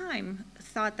same time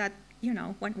thought that,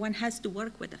 one has to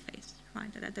work with the face,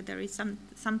 right? That there is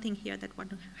something here that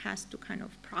one has to kind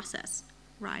of process,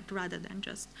 right, rather than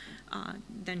just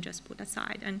put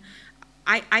aside. And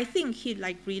I think he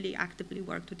really actively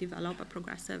worked to develop a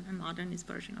progressive and modernist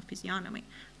version of physiognomy,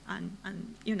 and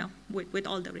with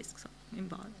all the risks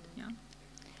involved. Yeah.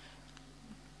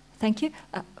 Thank you,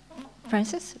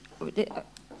 Francis. Okay.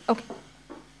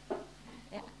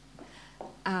 Yeah.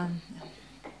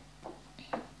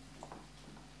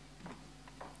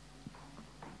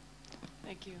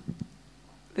 Thank you.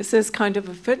 This is kind of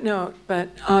a footnote, but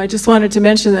I just wanted to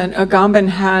mention that Agamben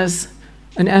has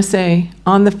an essay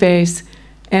on the face,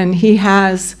 and he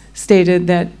has stated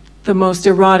that the most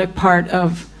erotic part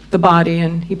of the body,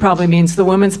 and he probably means the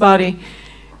woman's body,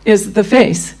 is the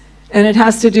face. And it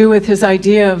has to do with his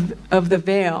idea of the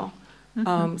veil.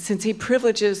 Since he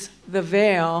privileges the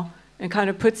veil and kind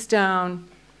of puts down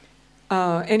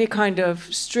any kind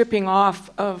of stripping off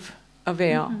of a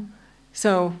veil.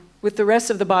 So with the rest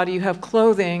of the body, you have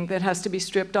clothing that has to be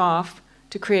stripped off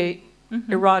to create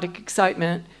erotic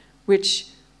excitement,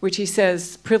 which he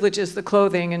says privileges the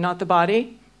clothing and not the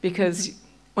body, because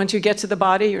once you get to the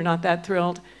body, you're not that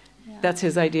thrilled. Yeah. That's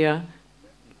his idea.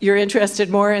 You're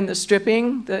interested more in the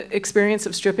stripping, the experience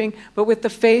of stripping, but with the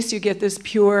face, you get this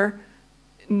pure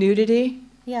nudity.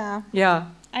 Yeah. Yeah.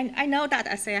 I know that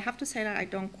essay. I have to say that I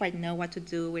don't quite know what to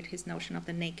do with his notion of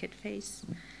the naked face.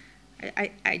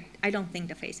 I don't think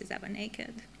the face is ever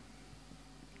naked,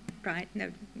 right?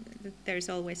 There's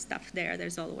always stuff there. There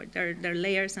are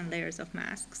layers and layers of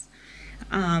masks.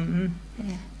 And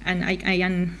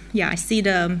I see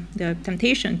the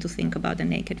temptation to think about the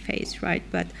naked face, right?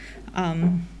 But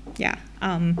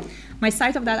my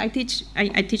side of that, I teach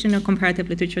in a comparative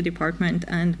literature department,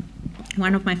 and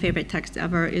one of my favorite texts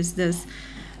ever is this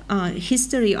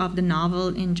history of the novel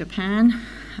in Japan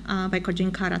by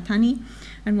Kojin Karatani.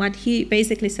 And what he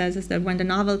basically says is that when the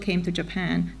novel came to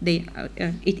Japan,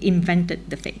 it invented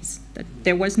the face. That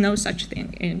there was no such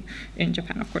thing in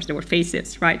Japan. Of course, there were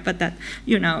faces, right? But that,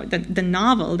 the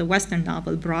novel, the Western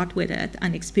novel, brought with it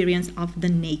an experience of the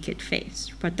naked face,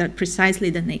 but that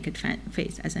precisely the naked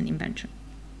face as an invention,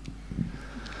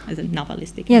 as a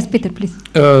novelistic. Yes, Peter, please.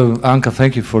 Anca,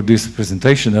 thank you for this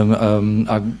presentation.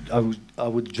 I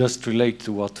would just relate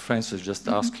to what Francis just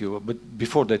asked you, but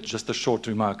before that, just a short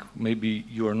remark. Maybe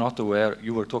you are not aware,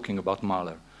 you were talking about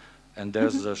Mahler, and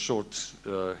there's a short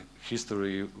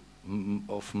history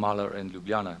of Mahler and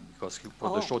Ljubljana, because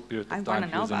for the short period of time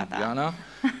he was in Ljubljana.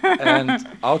 And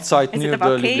outside near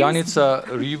the Ljubljanica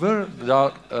river,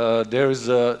 there is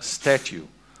a statue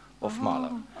of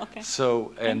Mahler. Okay.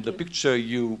 So, and the picture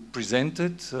you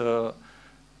presented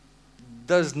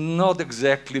does not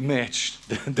exactly match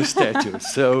the statue.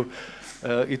 So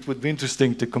it would be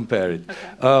interesting to compare it.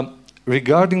 Okay.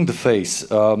 Regarding the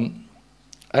face,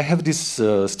 I have this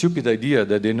stupid idea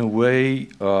that in a way,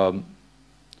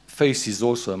 face is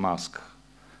also a mask.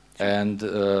 And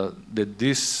that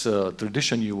this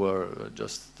tradition you were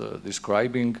just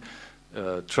describing,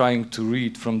 trying to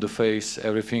read from the face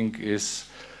everything is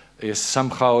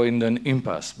somehow in an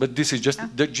impasse. But this is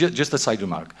just a side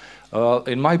remark.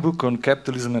 In my book on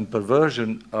capitalism and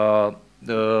perversion,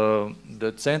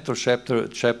 the central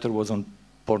chapter was on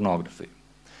pornography.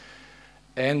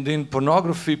 And in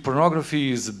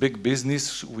pornography is a big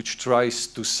business which tries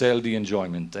to sell the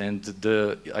enjoyment and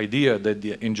the idea that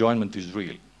the enjoyment is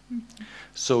real.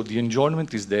 So the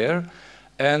enjoyment is there,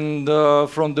 And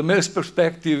from the male's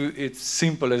perspective, it's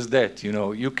simple as that. You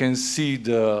know, you can see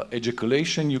the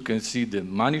ejaculation, you can see the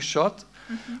money shot.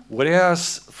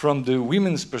 Whereas from the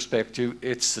women's perspective,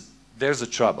 there's a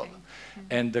trouble.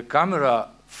 And the camera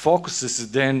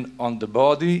focuses then on the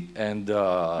body and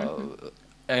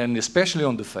especially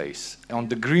on the face, on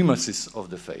the grimaces of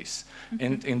the face.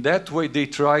 And in that way, they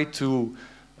try to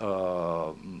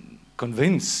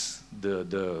convince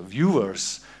the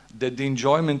viewers that the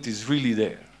enjoyment is really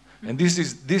there. And this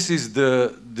is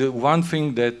the one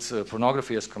thing that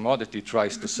pornography as commodity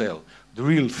tries to sell, the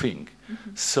real thing.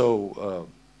 So,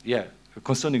 yeah,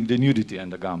 concerning the nudity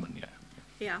and the garment,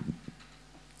 yeah.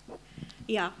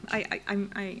 Yeah,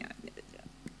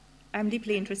 I'm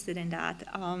deeply interested in that.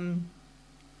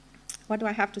 What do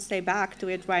I have to say back to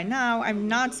it right now? I'm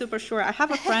not super sure. I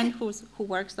have a friend who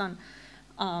works on,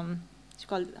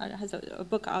 has a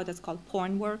book out that's called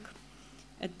Porn Work.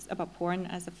 It's about porn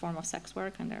as a form of sex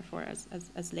work and therefore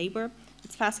as labor.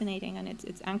 It's fascinating, and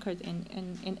it's anchored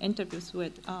in interviews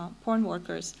with porn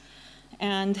workers.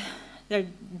 And they're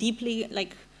deeply,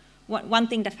 like, one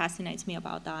thing that fascinates me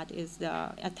about that is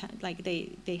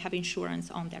they have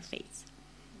insurance on their face.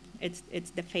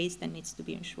 It's the face that needs to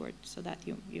be insured so that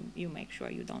you make sure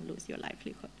you don't lose your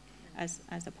livelihood as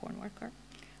a porn worker,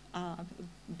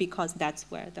 because that's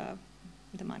where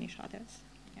the money shot is.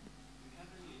 Yeah.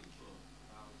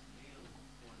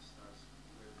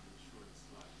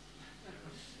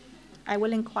 I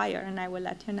will inquire and I will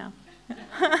let you know.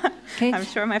 Okay. I'm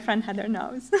sure my friend Heather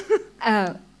knows.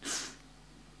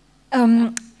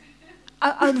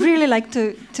 I'd really like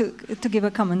to give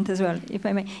a comment as well, if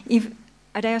I may.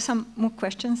 Are there some more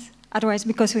questions? Otherwise,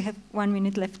 because we have 1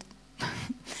 minute left.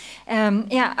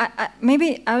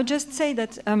 Maybe I would just say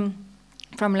that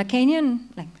from Lacanian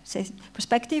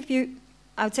perspective,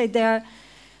 I would say there are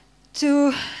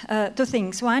two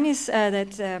things. One is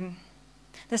that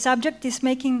the subject is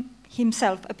making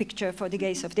himself a picture for the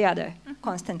gaze of the other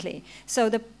constantly. So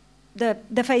the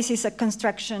face is a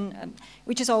construction,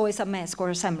 which is always a mask or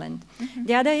a semblant.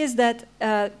 The other is that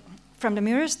from the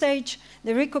mirror stage,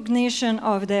 the recognition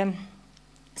of the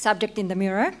subject in the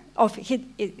mirror, of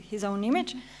his own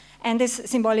image, and this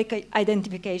symbolic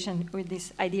identification with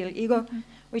this ideal ego,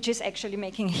 which is actually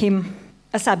making him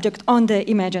a subject on the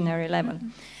imaginary level.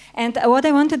 And what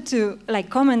I wanted to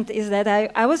comment is that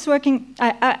I was working,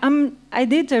 I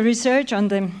did a research on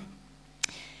the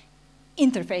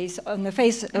interface, on the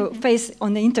face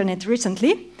on the internet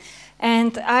recently,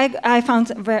 and I found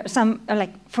some,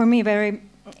 for me, very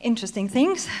interesting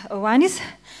things. One is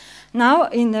now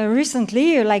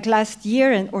recently, like last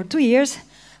year or 2 years,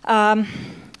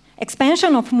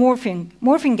 expansion of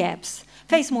morphing gaps,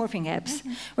 face morphing gaps,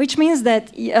 which means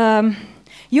that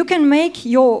you can make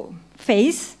your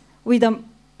face with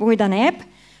an app,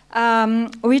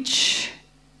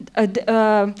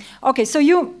 okay, so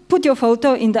you put your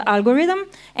photo in the algorithm,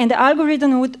 and the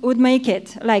algorithm would make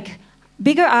it like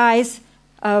bigger eyes,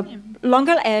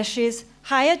 longer lashes,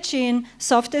 higher chin,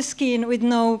 softer skin with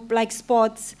no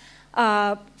spots,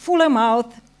 fuller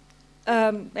mouth,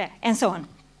 and so on.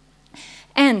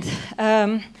 And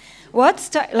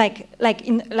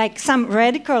some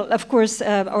radical, of course,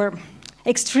 or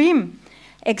extreme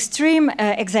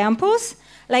examples,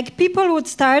 people would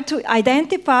start to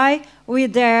identify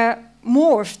with their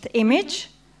morphed image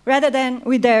rather than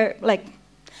with their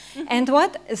and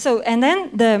then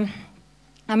the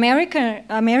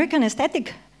American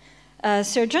aesthetic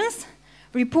surgeons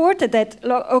reported that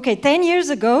 10 years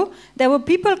ago there were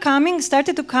people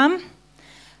started to come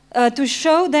to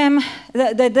show them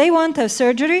that they want a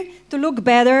surgery to look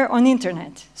better on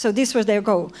internet. So this was their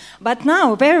goal. But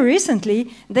now, very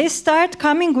recently, they start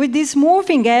coming with this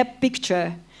morphing app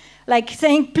picture,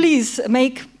 saying, please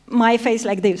make my face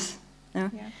like this. Yeah.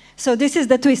 So this is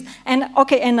the twist. And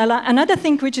another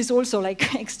thing which is also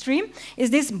extreme is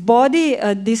this body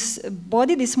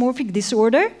dysmorphic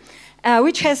disorder,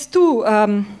 which has two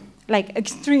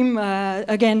extreme,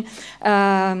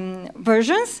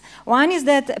 versions. One is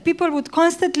that people would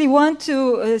constantly want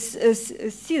to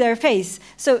see their face.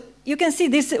 So you can see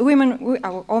these women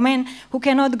or men who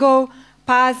cannot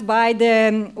pass by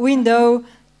the window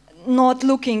not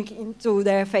looking into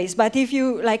their face. But if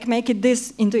you make it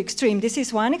this into extreme, this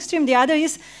is one extreme. The other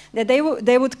is that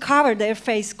they would cover their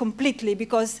face completely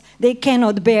because they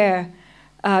cannot bear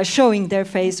showing their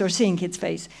face or seeing its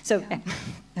face. So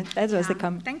that was the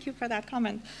comment. Thank you for that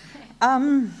comment.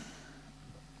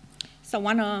 So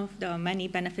one of the many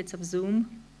benefits of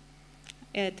Zoom,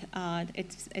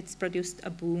 it's produced a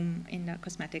boom in the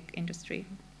cosmetic industry.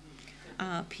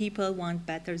 People want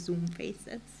better Zoom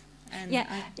faces. And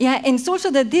and it's also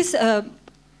that this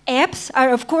apps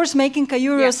are, of course, making a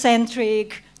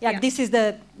Eurocentric. Yeah. This is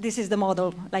the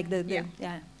model, like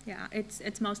Yeah,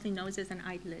 it's mostly noses and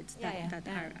eyelids that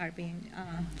are being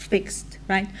fixed,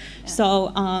 right? Yeah.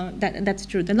 So that's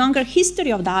true. The longer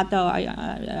history of that, though,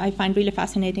 I find really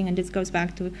fascinating, and this goes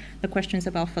back to the questions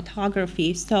about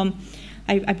photography. So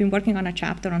I've been working on a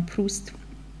chapter on Proust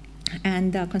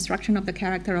and the construction of the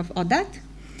character of Odette,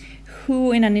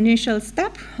 who in an initial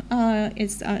step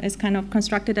is kind of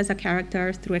constructed as a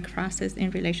character through ekphrasis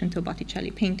in relation to a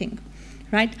Botticelli painting.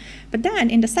 Right, but then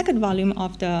in the second volume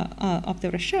of the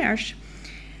research,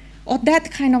 Odette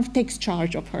kind of takes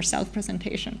charge of her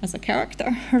self-presentation as a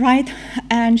character, right?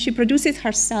 And she produces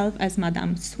herself as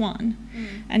Madame Swann,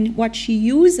 and what she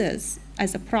uses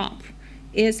as a prop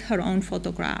is her own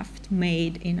photograph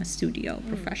made in a studio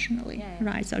professionally,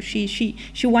 right? So she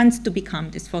wants to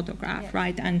become this photograph,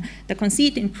 right? And the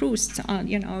conceit in Proust,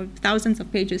 thousands of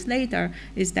pages later,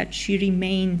 is that she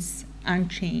remains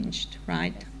unchanged,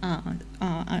 right,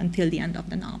 until the end of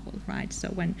the novel, right? So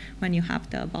when you have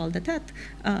the Bal de Tête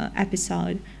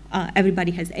episode,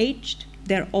 everybody has aged.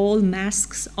 They're all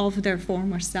masks of their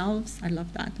former selves. I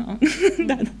love that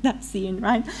that scene,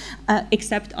 right?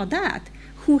 Except Odette,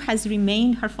 who has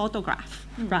remained her photograph,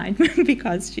 right?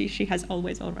 Because she has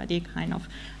always already kind of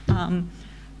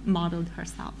modeled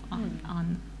herself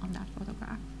on that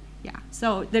photograph. Yeah,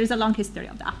 so there is a long history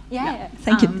of that. Yeah.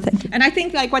 Thank you. And I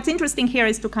think like what's interesting here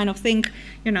is to kind of think,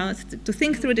 to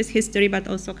think through this history, but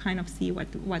also kind of see what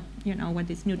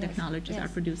these new technologies are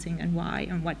producing and why,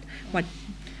 and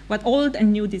what old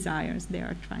and new desires they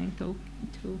are trying to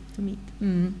meet.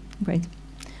 Great.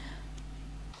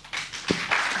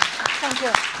 Thank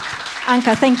you.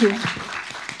 Anca, thank you.